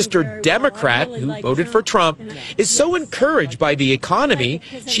 a registered Democrat who voted for Trump, is so encouraged by the economy,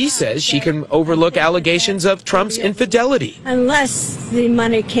 she says she can overlook allegations of Trump's infidelity. Unless the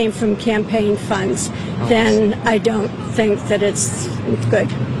money came from campaign funds, then I don't think that it's good.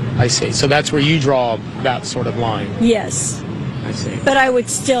 I see. So that's where you draw that sort of line. Yes. I see. But I would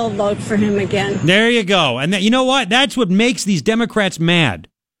still vote for him again. There you go. And you know what? That's what makes these Democrats mad.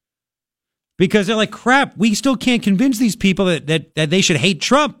 Because they're like, crap, we still can't convince these people that they should hate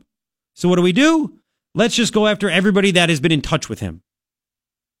Trump. So what do? Let's just go after everybody that has been in touch with him.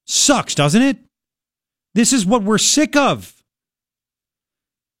 Sucks, doesn't it? This is what we're sick of.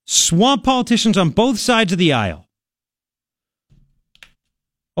 Swamp politicians on both sides of the aisle.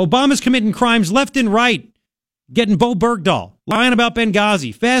 Obama's committing crimes left and right. Getting Bo Bergdahl. lying about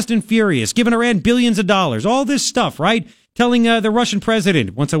Benghazi, Fast and Furious, giving Iran billions of dollars, all this stuff, right? Telling the Russian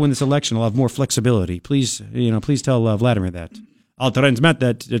president, once I win this election, I'll have more flexibility. Please tell Vladimir that. I'll transmit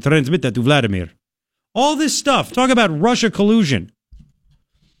that to Vladimir. All this stuff. Talk about Russia collusion.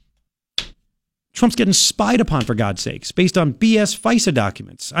 Trump's getting spied upon, for God's sakes, based on BS FISA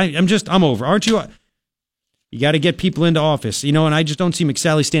documents. I'm over. Aren't you? You got to get people into office, and I just don't see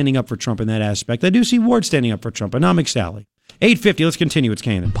McSally standing up for Trump in that aspect. I do see Ward standing up for Trump, but not McSally. 8:50, let's continue. It's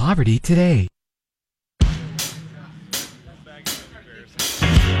Canaan. Poverty today.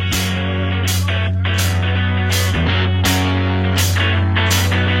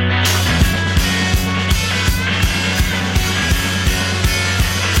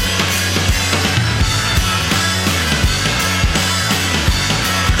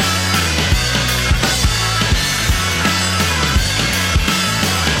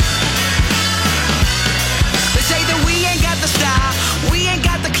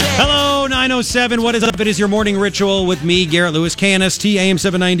 Hello, 907. What is up? It is your morning ritual with me, Garrett Lewis, KNST, AM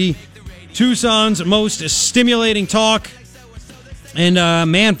 790, Tucson's most stimulating talk. And,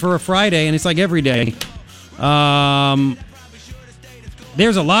 man, for a Friday, and it's like every day,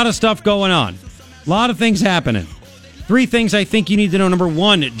 there's a lot of stuff going on. A lot of things happening. 3 things I think you need to know. Number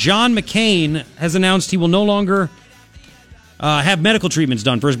 1, John McCain has announced he will no longer have medical treatments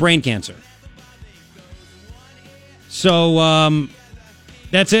done for his brain cancer. So,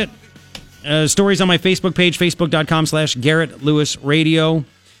 that's it. Stories on my Facebook page, facebook.com/Garrett Lewis Radio.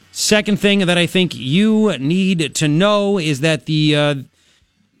 Second thing that I think you need to know is that the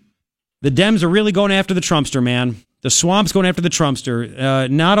Dems are really going after the Trumpster, man. The swamp's going after the Trumpster.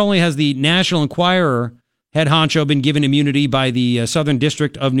 Not only has the National Enquirer head honcho been given immunity by the Southern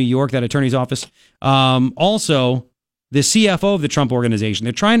District of New York, that attorney's office, also the CFO of the Trump Organization.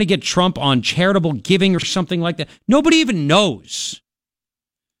 They're trying to get Trump on charitable giving or something like that. Nobody even knows.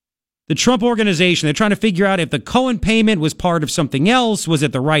 The Trump Organization, they're trying to figure out if the Cohen payment was part of something else. Was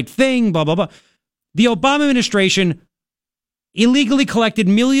it the right thing? Blah, blah, blah. The Obama administration illegally collected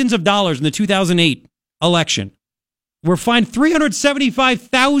millions of dollars in the 2008 election. Were fined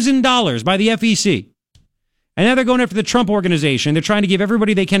 $375,000 by the FEC. And now they're going after the Trump Organization. They're trying to give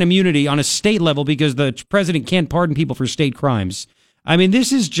everybody they can immunity on a state level because the president can't pardon people for state crimes. I mean,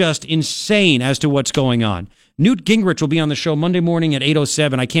 this is just insane as to what's going on. Newt Gingrich will be on the show Monday morning at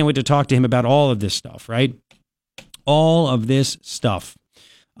 8:07. I can't wait to talk to him about all of this stuff, right? All of this stuff.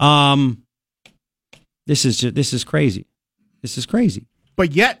 This is crazy. This is crazy.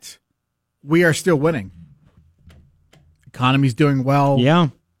 But yet, we are still winning. Economy's doing well. Yeah.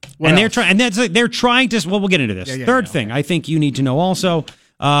 What else? They're trying to. Well, we'll get into this. Third thing I think you need to know also.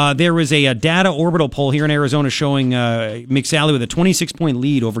 There was a data orbital poll here in Arizona showing McSally with a 26-point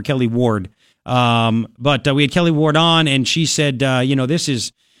lead over Kelli Ward. But we had Kelli Ward on, and she said, this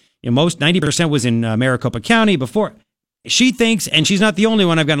is most 90% was in Maricopa County before. She thinks, and she's not the only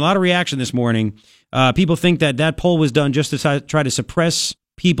one. I've gotten a lot of reaction this morning. People think that poll was done just to try to suppress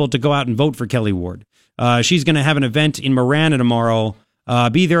people to go out and vote for Kelli Ward. She's going to have an event in Marana tomorrow.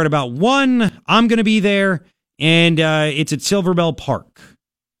 Be there at about 1. I'm going to be there, and it's at Silver Bell Park.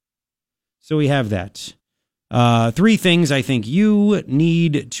 So we have that. 3 things I think you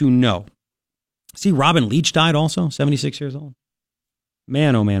need to know. See, Robin Leach died also, 76 years old.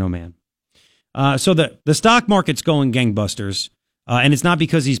 Man, oh man, oh man. So the stock market's going gangbusters, and it's not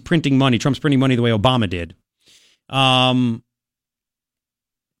because he's printing money. Trump's printing money the way Obama did.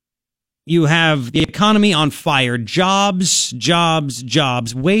 You have the economy on fire. Jobs.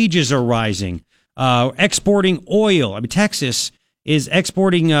 Wages are rising. Exporting oil. I mean, Texas is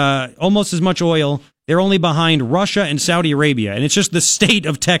exporting almost as much oil. They're only behind Russia and Saudi Arabia, and it's just the state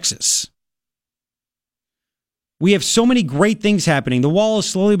of Texas. We have so many great things happening. The wall is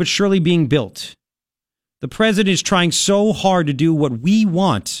slowly but surely being built. The president is trying so hard to do what we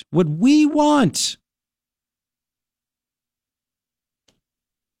want. What we want.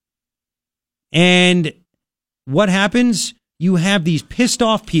 And what happens? You have these pissed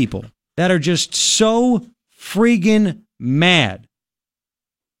off people that are just so friggin' mad.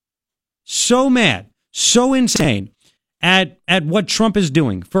 So mad. So insane at what Trump is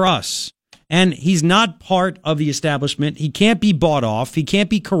doing for us. And he's not part of the establishment. He can't be bought off. He can't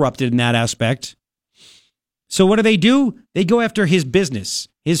be corrupted in that aspect. So what do? They go after his business,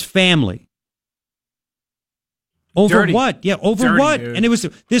 his family. Over Dirty. what? Yeah, over Dirty, what? dude. And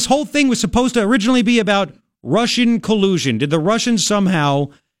this whole thing was supposed to originally be about Russian collusion. Did the Russians somehow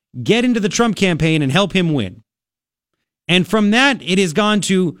get into the Trump campaign and help him win? And from that, it has gone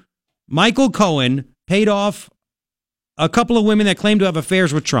to Michael Cohen paid off a couple of women that claimed to have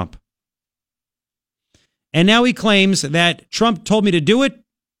affairs with Trump. And now he claims that Trump told me to do it.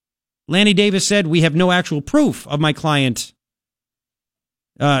 Lanny Davis said, we have no actual proof of my client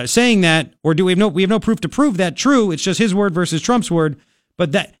saying that, or we have no proof to prove that true. It's just his word versus Trump's word.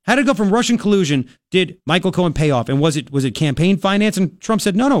 But that, how did it go from Russian collusion? Did Michael Cohen pay off? And was it campaign finance? And Trump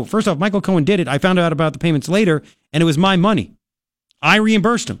said, no. First off, Michael Cohen did it. I found out about the payments later, and it was my money. I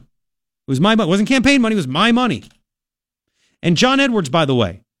reimbursed him. It was my money. It wasn't campaign money. It was my money. And John Edwards, by the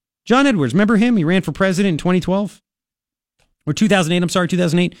way. John Edwards, remember him? He ran for president in 2012? Or 2008, I'm sorry,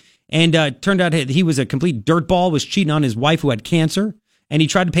 2008. And turned out he was a complete dirtball, was cheating on his wife who had cancer. And he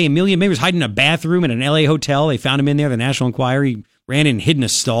tried to pay $1 million. Maybe he was hiding in a bathroom in an LA hotel. They found him in there. The National Enquirer. He ran in and hid in a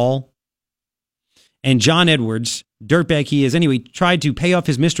stall. And John Edwards, dirtbag he is, anyway, tried to pay off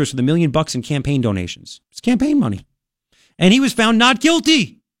his mistress with $1 million in campaign donations. It's campaign money. And he was found not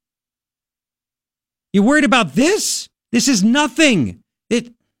guilty. You worried about this? This is nothing.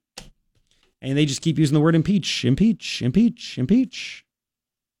 And they just keep using the word impeach, impeach, impeach, impeach.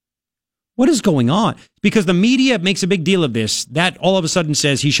 What is going on? Because the media makes a big deal of this. That all of a sudden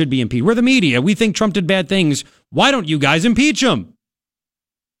says he should be impeached. We're the media. We think Trump did bad things. Why don't you guys impeach him?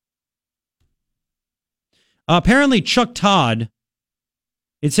 Apparently, Chuck Todd,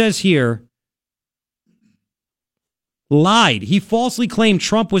 it says here, lied. He falsely claimed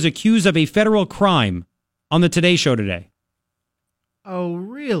Trump was accused of a federal crime on the Today Show today. Oh,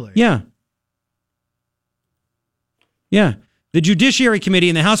 really? Yeah. Yeah. The Judiciary Committee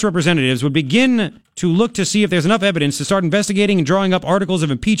and the House of Representatives would begin to look to see if there's enough evidence to start investigating and drawing up articles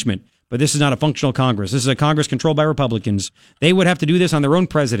of impeachment. But this is not a functional Congress. This is a Congress controlled by Republicans. They would have to do this on their own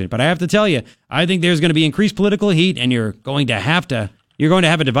president. But I have to tell you, I think there's going to be increased political heat, and you're going to have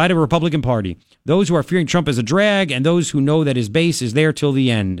a divided Republican Party. Those who are fearing Trump as a drag, and those who know that his base is there till the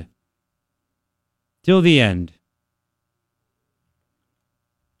end. Till the end.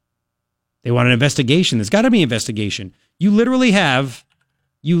 They want an investigation. There's got to be an investigation. You literally have,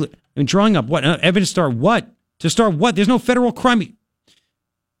 drawing up what? Evidence to start what? To start what? There's no federal crime.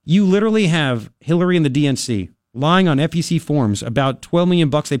 You literally have Hillary and the DNC lying on FEC forms about $12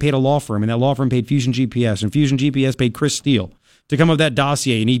 million they paid a law firm, and that law firm paid Fusion GPS, and Fusion GPS paid Chris Steele to come up with that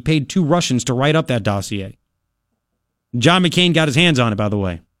dossier, and he paid 2 Russians to write up that dossier. John McCain got his hands on it, by the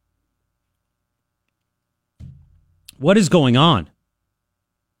way. What is going on?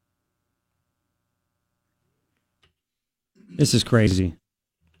 This is crazy.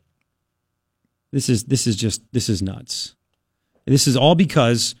 This is nuts. This is all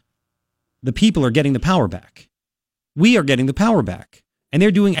because the people are getting the power back. We are getting the power back. And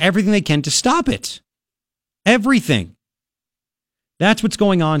they're doing everything they can to stop it. Everything. That's what's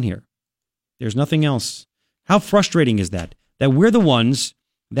going on here. There's nothing else. How frustrating is that? That we're the ones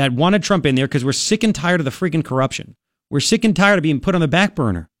that wanted Trump in there because we're sick and tired of the freaking corruption. We're sick and tired of being put on the back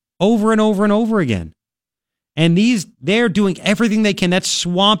burner over and over and over again. And they're doing everything they can. That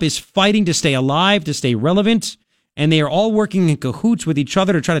swamp is fighting to stay alive, to stay relevant. And they are all working in cahoots with each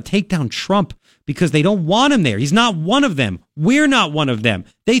other to try to take down Trump because they don't want him there. He's not one of them. We're not one of them.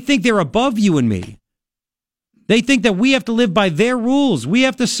 They think they're above you and me. They think that we have to live by their rules. We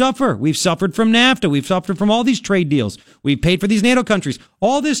have to suffer. We've suffered from NAFTA. We've suffered from all these trade deals. We've paid for these NATO countries.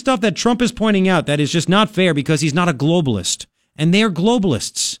 All this stuff that Trump is pointing out that is just not fair because he's not a globalist. And they're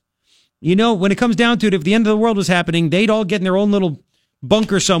globalists. You know, when it comes down to it, if the end of the world was happening, they'd all get in their own little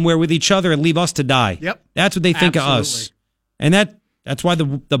bunker somewhere with each other and leave us to die. Yep. That's what they think of us. And that's why the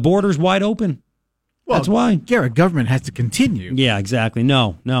border's wide open. Well, that's why. Garrett, government has to continue. Yeah, exactly.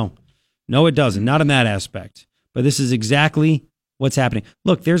 No, it doesn't. Not in that aspect. But this is exactly what's happening.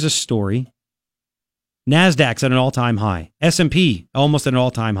 Look, there's a story. NASDAQ's at an all-time high. S&P almost at an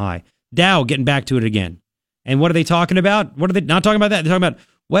all-time high. Dow getting back to it again. And what are they talking about? What are they not talking about that? They're talking about,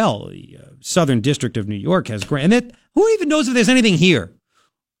 well, the Southern District of New York has granted. Who even knows if there's anything here?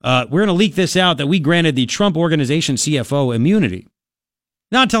 We're going to leak this out that we granted the Trump Organization CFO immunity.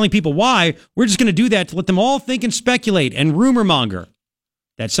 Not telling people why. We're just going to do that to let them all think and speculate and rumor monger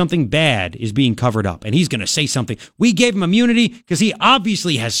that something bad is being covered up. And he's going to say something. We gave him immunity because he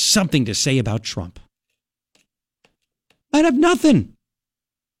obviously has something to say about Trump. Might have nothing.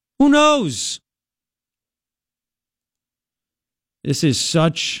 Who knows? This is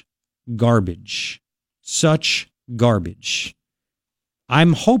such garbage. Such garbage.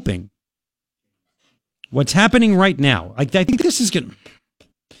 I'm hoping what's happening right now, I think this is going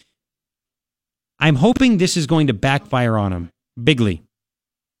I'm hoping this is going to backfire on him bigly.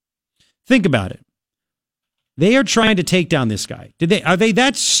 Think about it. They are trying to take down this guy. Are they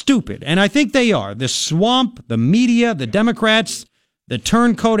that stupid? And I think they are. The swamp, the media, the Democrats, the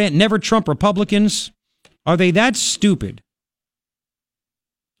turncoat and never Trump Republicans. Are they that stupid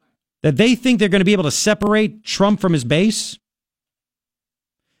That they think they're going to be able to separate Trump from his base?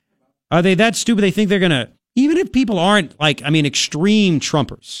 Are they that stupid they think they're going to, even if people aren't extreme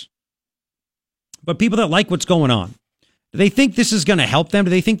Trumpers, but people that like what's going on, do they think this is going to help them?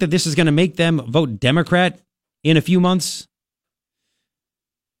 Do they think that this is going to make them vote Democrat in a few months?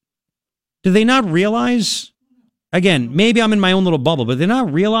 Do they not realize, again, maybe I'm in my own little bubble, but do they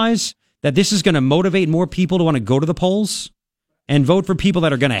not realize that this is going to motivate more people to want to go to the polls and vote for people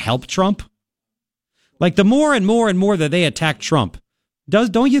that are going to help Trump? Like the more and more and more that they attack Trump,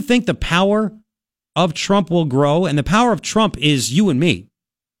 don't you think the power of Trump will grow? And the power of Trump is you and me.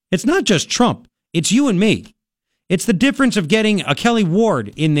 It's not just Trump. It's you and me. It's the difference of getting a Kelli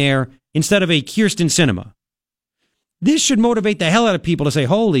Ward in there instead of a Kyrsten Sinema. This should motivate the hell out of people to say,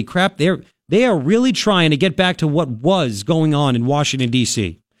 holy crap, they are really trying to get back to what was going on in Washington,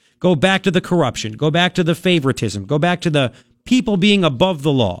 D.C. Go back to the corruption. Go back to the favoritism. Go back to the people being above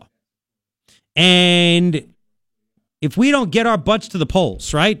the law. And if we don't get our butts to the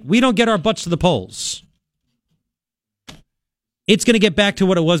polls, right? We don't get our butts to the polls. It's going to get back to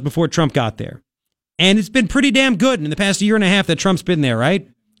what it was before Trump got there. And it's been pretty damn good in the past year and a half that Trump's been there, right?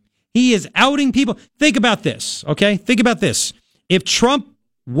 He is outing people. Think about this, okay? Think about this. If Trump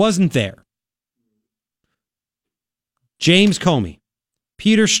wasn't there, James Comey,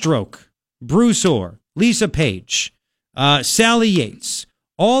 Peter Strzok, Bruce Orr, Lisa Page, Sally Yates,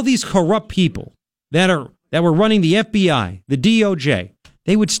 all these corrupt people that were running the FBI, the DOJ,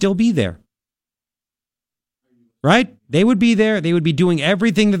 they would still be there. Right? They would be there. They would be doing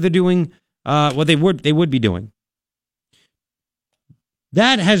everything that they're doing, they would be doing.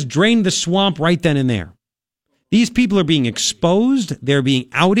 That has drained the swamp right then and there. These people are being exposed, they're being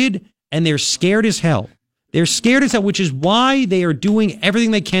outed, and they're scared as hell. They're scared as hell, which is why they are doing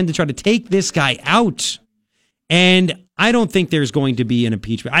everything they can to try to take this guy out. And I don't think there's going to be an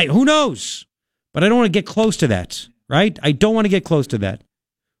impeachment. Who knows? But I don't want to get close to that, right? I don't want to get close to that,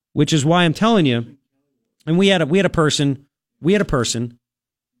 which is why I'm telling you. And we had a person,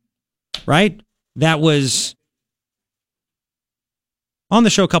 right, that was on the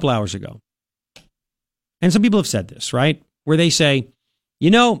show a couple hours ago. And some people have said this, right, where they say,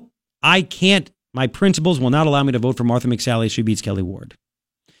 I can't, my principles will not allow me to vote for Martha McSally if she beats Kelli Ward.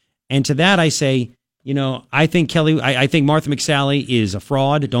 And to that I say, I think Martha McSally is a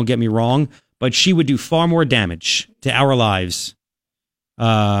fraud, don't get me wrong, but she would do far more damage to our lives.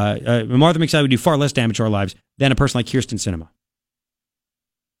 Martha McSally would do far less damage to our lives than a person like Kyrsten Sinema.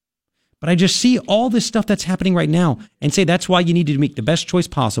 But I just see all this stuff that's happening right now and say that's why you need to make the best choice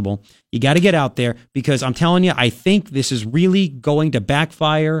possible. You got to get out there because I'm telling you, I think this is really going to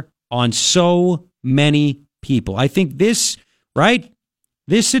backfire on so many people. I think this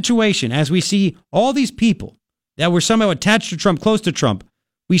situation, as we see all these people that were somehow attached to Trump, close to Trump,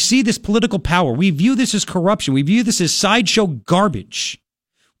 we see this political power. We view this as corruption. We view this as sideshow garbage.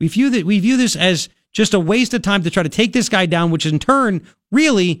 We view this as just a waste of time to try to take this guy down, which in turn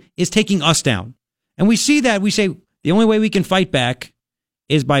really is taking us down. And we see that. We say the only way we can fight back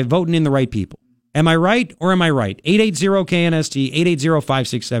is by voting in the right people. Am I right or am I right? 880-KNST,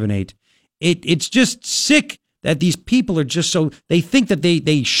 880-5678. It's just sick that these people are just so, they think that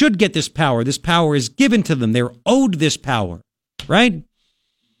they should get this power. This power is given to them. They're owed this power, right?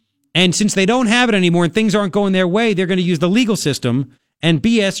 And since they don't have it anymore and things aren't going their way, they're going to use the legal system and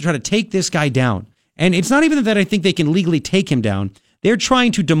BS to try to take this guy down. And it's not even that I think they can legally take him down. They're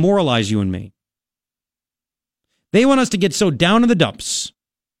trying to demoralize you and me. They want us to get so down in the dumps,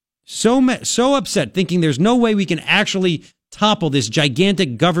 so upset, thinking there's no way we can actually topple this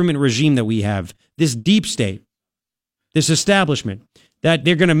gigantic government regime that we have, this deep state, this establishment, that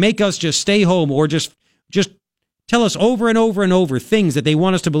they're going to make us just stay home or just tell us over and over and over things that they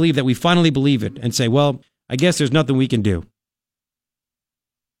want us to believe that we finally believe it and say, well, I guess there's nothing we can do.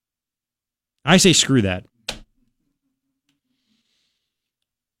 I say screw that.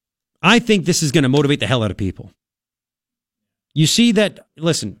 I think this is going to motivate the hell out of people. You see that,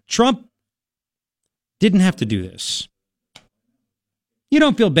 listen, Trump didn't have to do this. You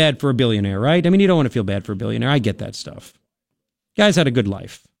don't feel bad for a billionaire, right? I mean, you don't want to feel bad for a billionaire. I get that stuff. Guy's had a good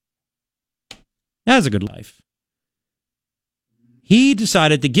life. Has a good life. He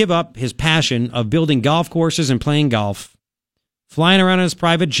decided to give up his passion of building golf courses and playing golf, flying around in his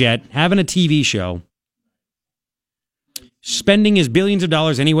private jet, having a TV show, spending his billions of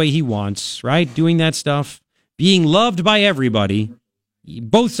dollars any way he wants, right? Doing that stuff, being loved by everybody,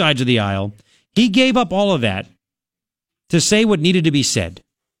 both sides of the aisle. He gave up all of that to say what needed to be said.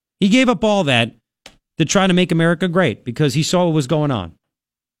 He gave up all that to try to make America great because he saw what was going on.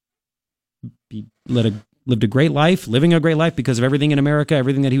 He let a lived a great life, living a great life because of everything in America,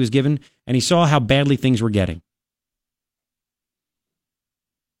 everything that he was given, and he saw how badly things were getting.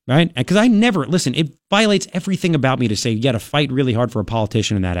 Right? Because I never, listen, it violates everything about me to say you got to fight really hard for a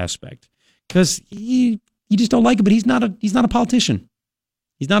politician in that aspect. Because you just don't like it, but he's not a politician.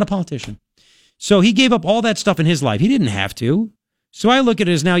 He's not a politician. So he gave up all that stuff in his life. He didn't have to. So I look at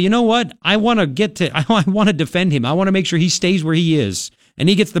it as now, you know what? I want to defend him. I want to make sure he stays where he is. And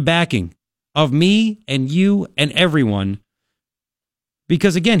he gets the backing of me and you and everyone.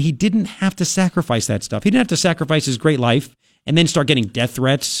 Because again, he didn't have to sacrifice that stuff. He didn't have to sacrifice his great life and then start getting death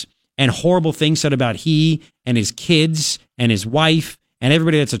threats and horrible things said about he and his kids and his wife and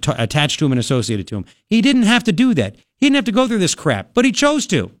everybody that's attached to him and associated to him. He didn't have to do that. He didn't have to go through this crap, but he chose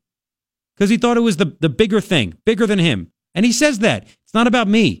to because he thought it was the bigger thing, bigger than him. And he says that. It's not about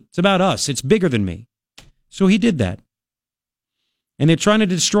me. It's about us. It's bigger than me. So he did that. And they're trying to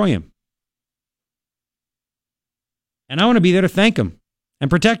destroy him. And I want to be there to thank him and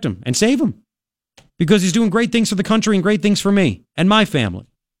protect him and save him because he's doing great things for the country and great things for me and my family.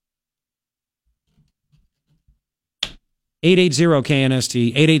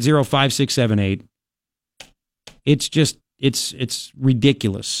 880-KNST, 880-5678. It's just, it's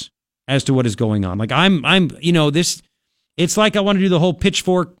ridiculous as to what is going on. Like it's like I want to do the whole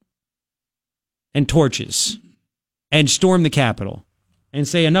pitchfork and torches and storm the Capitol and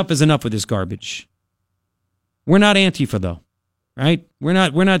say enough is enough with this garbage. We're not Antifa though, right? We're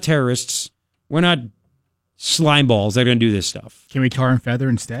not terrorists. We're not slime balls that are going to do this stuff. Can we tar and feather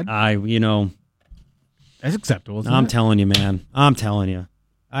instead? That's acceptable, isn't I'm it? telling you, man. I'm telling you.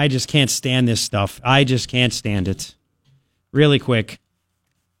 I just can't stand this stuff. I just can't stand it. Really quick.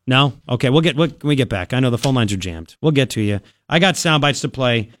 No? Okay, when we get back. I know the phone lines are jammed. We'll get to you. I got sound bites to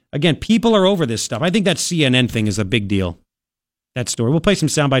play. Again, people are over this stuff. I think that CNN thing is a big deal. That story. We'll play some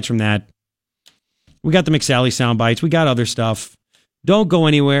sound bites from that. We got the McSally sound bites. We got other stuff. Don't go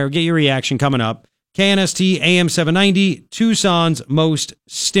anywhere. Get your reaction coming up. KNST AM 790, Tucson's most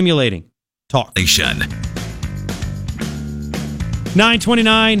stimulating talk.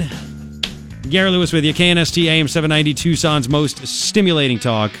 929. Gary Lewis with you. KNST AM 790, Tucson's most stimulating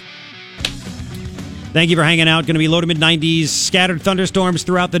talk. Thank you for hanging out. Going to be low to mid-90s. Scattered thunderstorms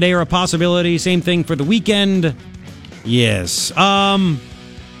throughout the day are a possibility. Same thing for the weekend. Yes. I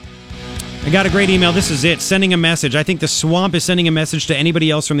got a great email. This is it. Sending a message. I think the swamp is sending a message to anybody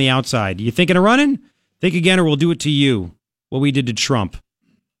else from the outside. You thinking of running? Think again or we'll do it to you. What we did to Trump.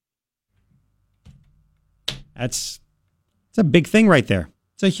 It's a big thing right there.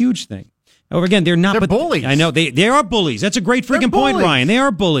 It's a huge thing. Over again, they're bullies. I know they are bullies. That's a great freaking point, Ryan. They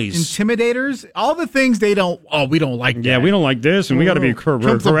are bullies, intimidators, all the things they don't. Oh, we don't like that. Yeah, we don't like this, and we got to be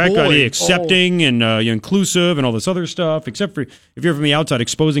correct, accepting, and inclusive, and all this other stuff. Except for if you're from the outside,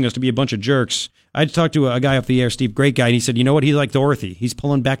 exposing us to be a bunch of jerks. I talked to a guy off the air, Steve, great guy, and he said, "You know what? He's like Dorothy. He's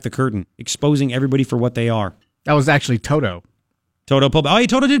pulling back the curtain, exposing everybody for what they are." That was actually Toto. Toto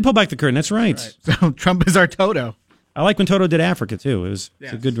did pull back the curtain. That's right. So Trump is our Toto. I like when Toto did Africa, too. It's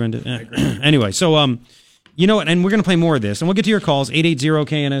a good rendition. Anyway, so, you know what? And we're going to play more of this. And we'll get to your calls,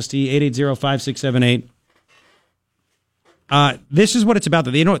 880-KNST, 880-5678. This is what it's about.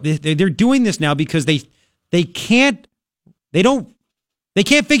 They're doing this now because they can't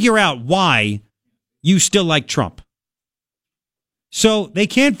figure out why you still like Trump. So they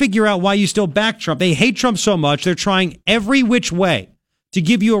can't figure out why you still back Trump. They hate Trump so much, they're trying every which way to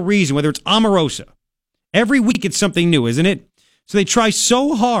give you a reason, whether it's Omarosa. Every week it's something new, isn't it? So they try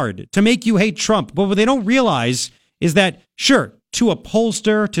so hard to make you hate Trump. But what they don't realize is that, sure, to a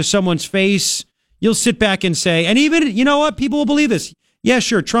pollster, to someone's face, you'll sit back and say, and even, you know what, people will believe this. Yeah,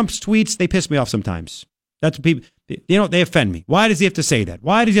 sure, Trump's tweets, they piss me off sometimes. That's what people, they offend me. Why does he have to say that?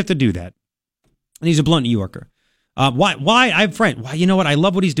 Why does he have to do that? And he's a blunt New Yorker. Why? I have a friend. Why? You know what? I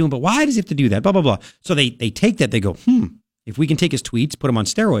love what he's doing, but why does he have to do that? Blah, blah, blah. So they take that, they go, if we can take his tweets, put them on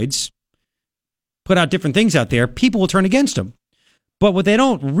steroids, put out different things out there, people will turn against him. But what they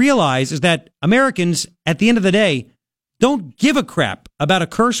don't realize is that Americans, at the end of the day, don't give a crap about a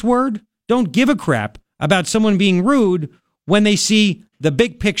curse word, don't give a crap about someone being rude when they see the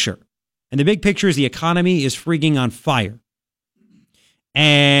big picture. And the big picture is the economy is freaking on fire.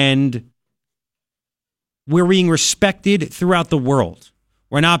 And we're being respected throughout the world.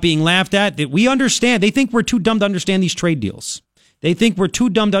 We're not being laughed at. That we understand. They think we're too dumb to understand these trade deals. They think we're too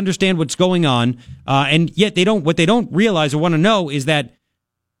dumb to understand what's going on, and yet they don't. What they don't realize or want to know is that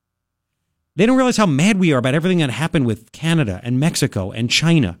they don't realize how mad we are about everything that happened with Canada and Mexico and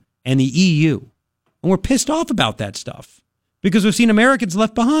China and the EU, and we're pissed off about that stuff because we've seen Americans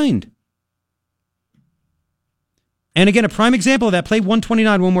left behind. And again, a prime example of that, play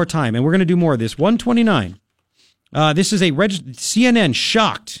 129 one more time, and we're going to do more of this. 129. This is a CNN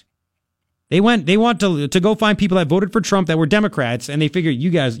shocked. They want to go find people that voted for Trump that were Democrats, and they figure, you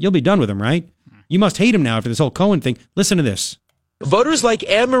guys, you'll be done with him, right? You must hate him now after this whole Cohen thing. Listen to this. Voters like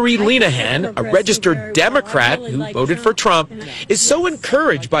Anne-Marie Lenahan, a registered Democrat who voted for Trump, is so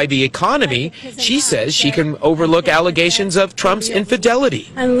encouraged by the economy, she says she can overlook allegations of Trump's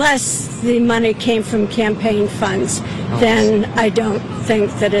infidelity. Unless the money came from campaign funds, then I don't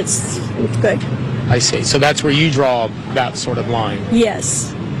think that it's good. I see. So that's where you draw that sort of line.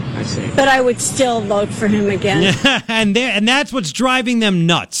 Yes. I see. But I would still vote for him again. and that's what's driving them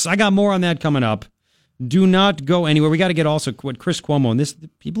nuts. I got more on that coming up. Do not go anywhere. We got to get also what Chris Cuomo, and this,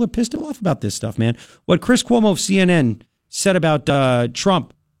 people are pissed off about this stuff, man. What Chris Cuomo of CNN said about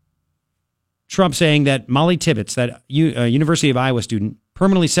Trump saying that Molly Tibbetts, that University of Iowa student,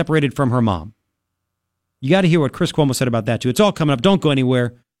 permanently separated from her mom. You got to hear what Chris Cuomo said about that, too. It's all coming up. Don't go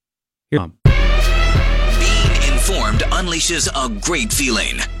anywhere. Here, Mom. Being informed unleashes a great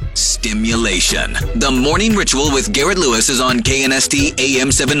feeling. Stimulation. The Morning Ritual with Garrett Lewis is on KNST AM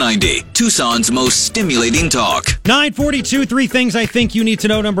 790, Tucson's most stimulating talk. 9:42, three things I think you need to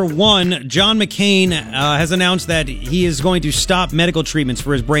know. Number one, John McCain has announced that he is going to stop medical treatments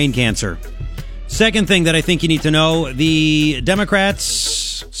for his brain cancer. Second thing that I think you need to know, the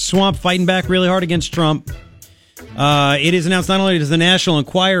Democrats swamp fighting back really hard against Trump. It is announced not only does the National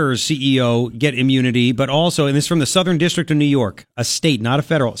Enquirer's CEO get immunity, but also, and this is from the Southern District of New York, a state, not a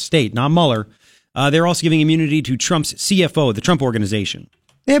federal state, not Mueller. They're also giving immunity to Trump's CFO, the Trump Organization.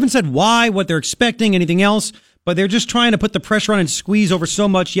 They haven't said why, what they're expecting, anything else, but they're just trying to put the pressure on and squeeze over so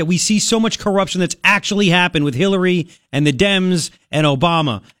much, yet we see so much corruption that's actually happened with Hillary and the Dems and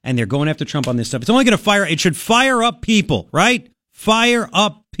Obama, and they're going after Trump on this stuff. It's only going to it should fire up people, right? Fire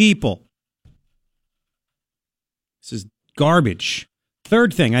up people. This is garbage.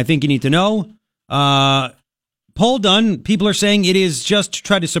 Third thing I think you need to know, poll done. People are saying it is just to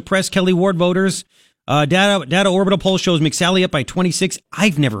try to suppress Kelli Ward voters. Data Orbital poll shows McSally up by 26.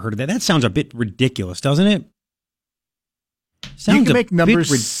 I've never heard of that. That sounds a bit ridiculous, doesn't it? Sounds you can make numbers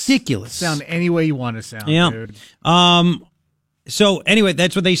ridiculous. Sound any way you want to sound, yeah. Dude. So anyway,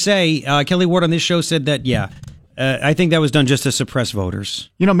 that's what they say. Kelli Ward on this show said that, I think that was done just to suppress voters.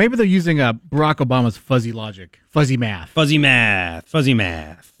 You know, maybe they're using Barack Obama's fuzzy logic, fuzzy math. Fuzzy math.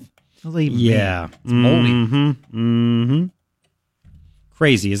 Yeah. It's moldy. Mm-hmm.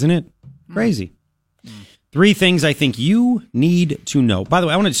 Crazy, isn't it? Crazy. Three things I think you need to know. By the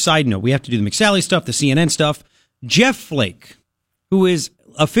way, I want to side note. We have to do the McSally stuff, the CNN stuff. Jeff Flake, who is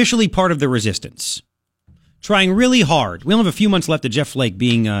officially part of the resistance, trying really hard. We only have a few months left of Jeff Flake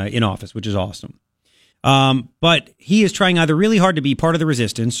being in office, which is awesome. But he is trying either really hard to be part of the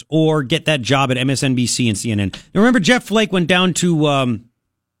resistance or get that job at MSNBC and CNN. Now, remember, Jeff Flake went down to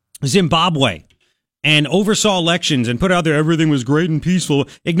Zimbabwe and oversaw elections and put out there everything was great and peaceful,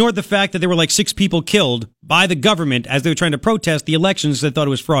 ignored the fact that there were like 6 people killed by the government as they were trying to protest the elections. They thought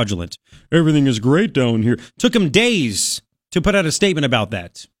it was fraudulent. Everything is great down here. Took him days to put out a statement about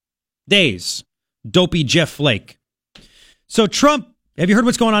that. Days. Dopey Jeff Flake. So Trump, have you heard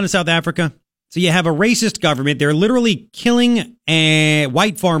what's going on in South Africa? So you have a racist government. They're literally killing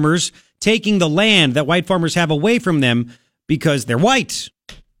white farmers, taking the land that white farmers have away from them because they're white,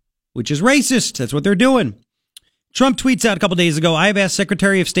 which is racist. That's what they're doing. Trump tweets out a couple days ago, I have asked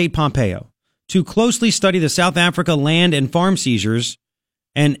Secretary of State Pompeo to closely study the South Africa land and farm seizures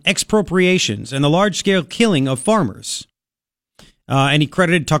and expropriations and the large-scale killing of farmers. And he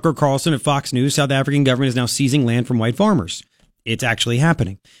credited Tucker Carlson at Fox News. South African government is now seizing land from white farmers. It's actually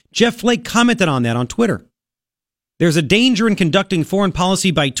happening. Jeff Flake commented on that on Twitter. There's a danger in conducting foreign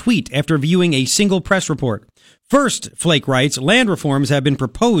policy by tweet after viewing a single press report. First, Flake writes, land reforms have been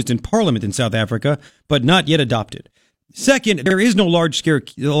proposed in Parliament in South Africa, but not yet adopted. Second, there is no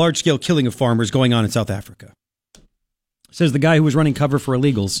large-scale killing of farmers going on in South Africa. Says the guy who was running cover for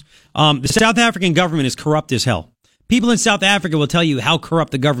illegals. The South African government is corrupt as hell. People in South Africa will tell you how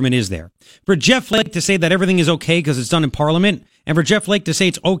corrupt the government is there. For Jeff Flake to say that everything is okay because it's done in Parliament, and for Jeff Flake to say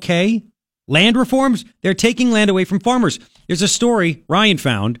it's okay, land reforms, they're taking land away from farmers. There's a story Ryan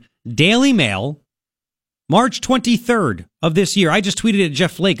found, Daily Mail, March 23rd of this year. I just tweeted at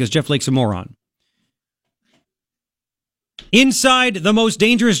Jeff Flake because Jeff Flake's a moron. Inside the most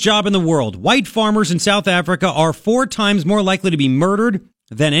dangerous job in the world, white farmers in South Africa are 4 times more likely to be murdered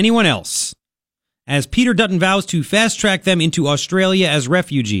than anyone else, as Peter Dutton vows to fast-track them into Australia as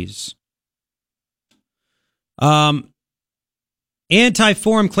refugees.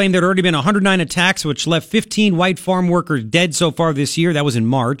 Anti-Forum claimed there had already been 109 attacks, which left 15 white farm workers dead so far this year. That was in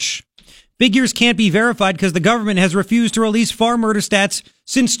March. Figures can't be verified because the government has refused to release farm murder stats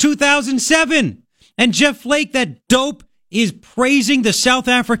since 2007. And Jeff Flake, that dope, is praising the South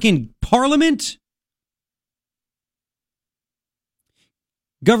African parliament?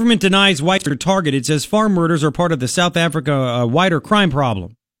 Government denies whites are targeted, says farm murders are part of the South Africa wider crime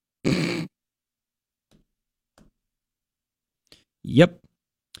problem. Yep.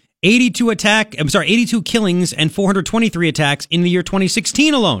 82 killings and 423 attacks in the year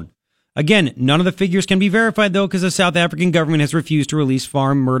 2016 alone. Again, none of the figures can be verified, though, because the South African government has refused to release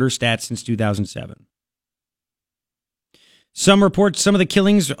farm murder stats since 2007. Some of the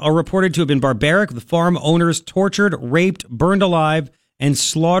killings are reported to have been barbaric, with farm owners tortured, raped, burned alive, and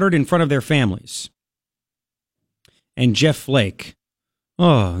slaughtered in front of their families. And Jeff Flake.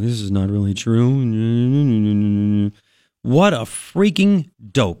 Oh, this is not really true. What a freaking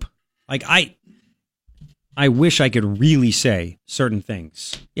dope. Like, I wish I could really say certain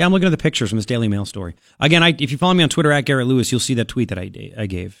things. Yeah, I'm looking at the pictures from this Daily Mail story. Again, if you follow me on Twitter at Garrett Lewis, you'll see that tweet that I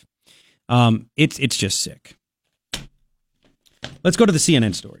gave. It's just sick. Let's go to the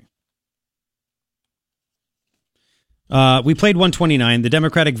CNN story. We played 129. The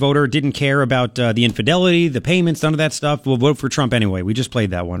Democratic voter didn't care about the infidelity, the payments, none of that stuff. We'll vote for Trump anyway. We just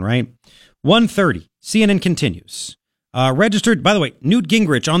played that one, right? 130. CNN continues. Registered, by the way, Newt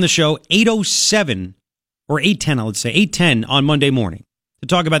Gingrich on the show 8:07 or 8:10, let's say 8:10 on Monday morning to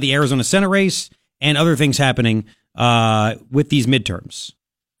talk about the Arizona Senate race and other things happening with these midterms.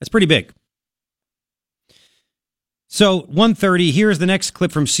 That's pretty big. So 1:30, here's the next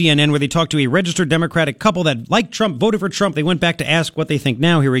clip from CNN where they talk to a registered Democratic couple that, like Trump, voted for Trump. They went back to ask what they think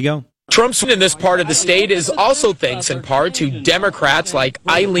now. Here we go. Trump's win in this part of the state is also thanks in part to Democrats like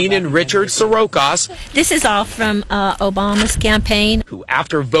Eileen and Richard Sorokas. This is all from Obama's campaign, who,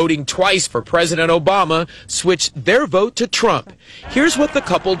 after voting twice for President Obama, switched their vote to Trump. Here's what the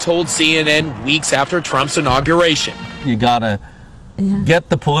couple told CNN weeks after Trump's inauguration. You gotta get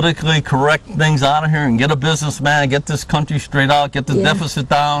the politically correct things out of here and get a businessman, get this country straight out, get the deficit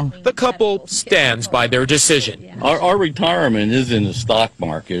down. The couple stands by their decision. Our retirement is in the stock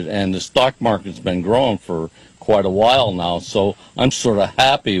market, and the stock market's been growing for quite a while now, so I'm sort of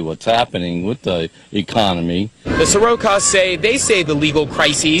happy what's happening with the economy. The Sorokas say the legal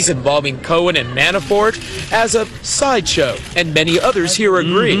crises involving Cohen and Manafort as a sideshow, and many others here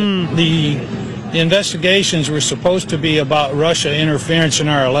agree. The investigations were supposed to be about Russia interference in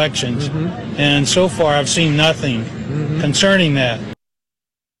our elections, and so far I've seen nothing concerning that.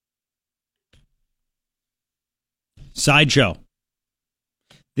 Sideshow.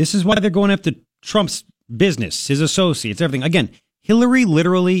 This is why they're going after Trump's business, his associates, everything. Again, Hillary and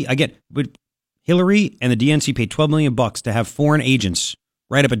the DNC paid $12 million to have foreign agents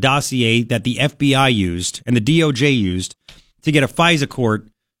write up a dossier that the FBI used and the DOJ used to get a FISA court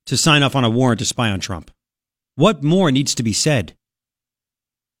to sign off on a warrant to spy on Trump. What more needs to be said?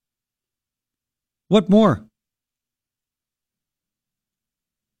 What more?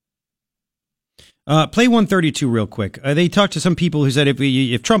 Play 132 real quick. They talked to some people who said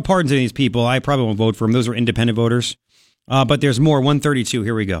if Trump pardons any of these people, I probably won't vote for him. Those are independent voters. But there's more. 132.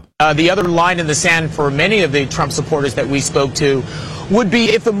 Here we go. The other line in the sand for many of the Trump supporters that we spoke to would be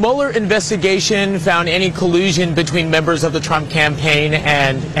if the Mueller investigation found any collusion between members of the Trump campaign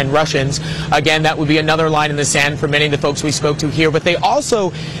and Russians. Again, that would be another line in the sand for many of the folks we spoke to here. But they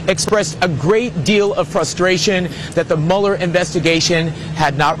also expressed a great deal of frustration that the Mueller investigation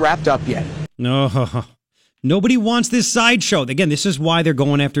had not wrapped up yet. No, nobody wants this sideshow. Again, this is why they're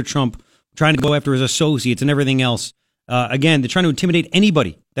going after Trump, trying to go after his associates and everything else. Again, they're trying to intimidate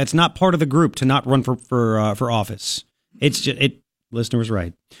anybody that's not part of the group to not run for office. It's just, listener was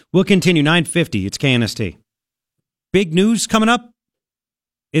right. We'll continue. 9:50. It's KNST. Big news coming up.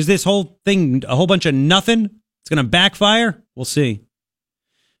 Is this whole thing a whole bunch of nothing? It's going to backfire? We'll see.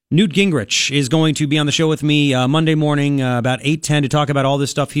 Newt Gingrich is going to be on the show with me Monday morning about 8:10 to talk about all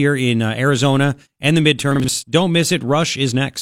this stuff here in Arizona and the midterms. Don't miss it. Rush is next.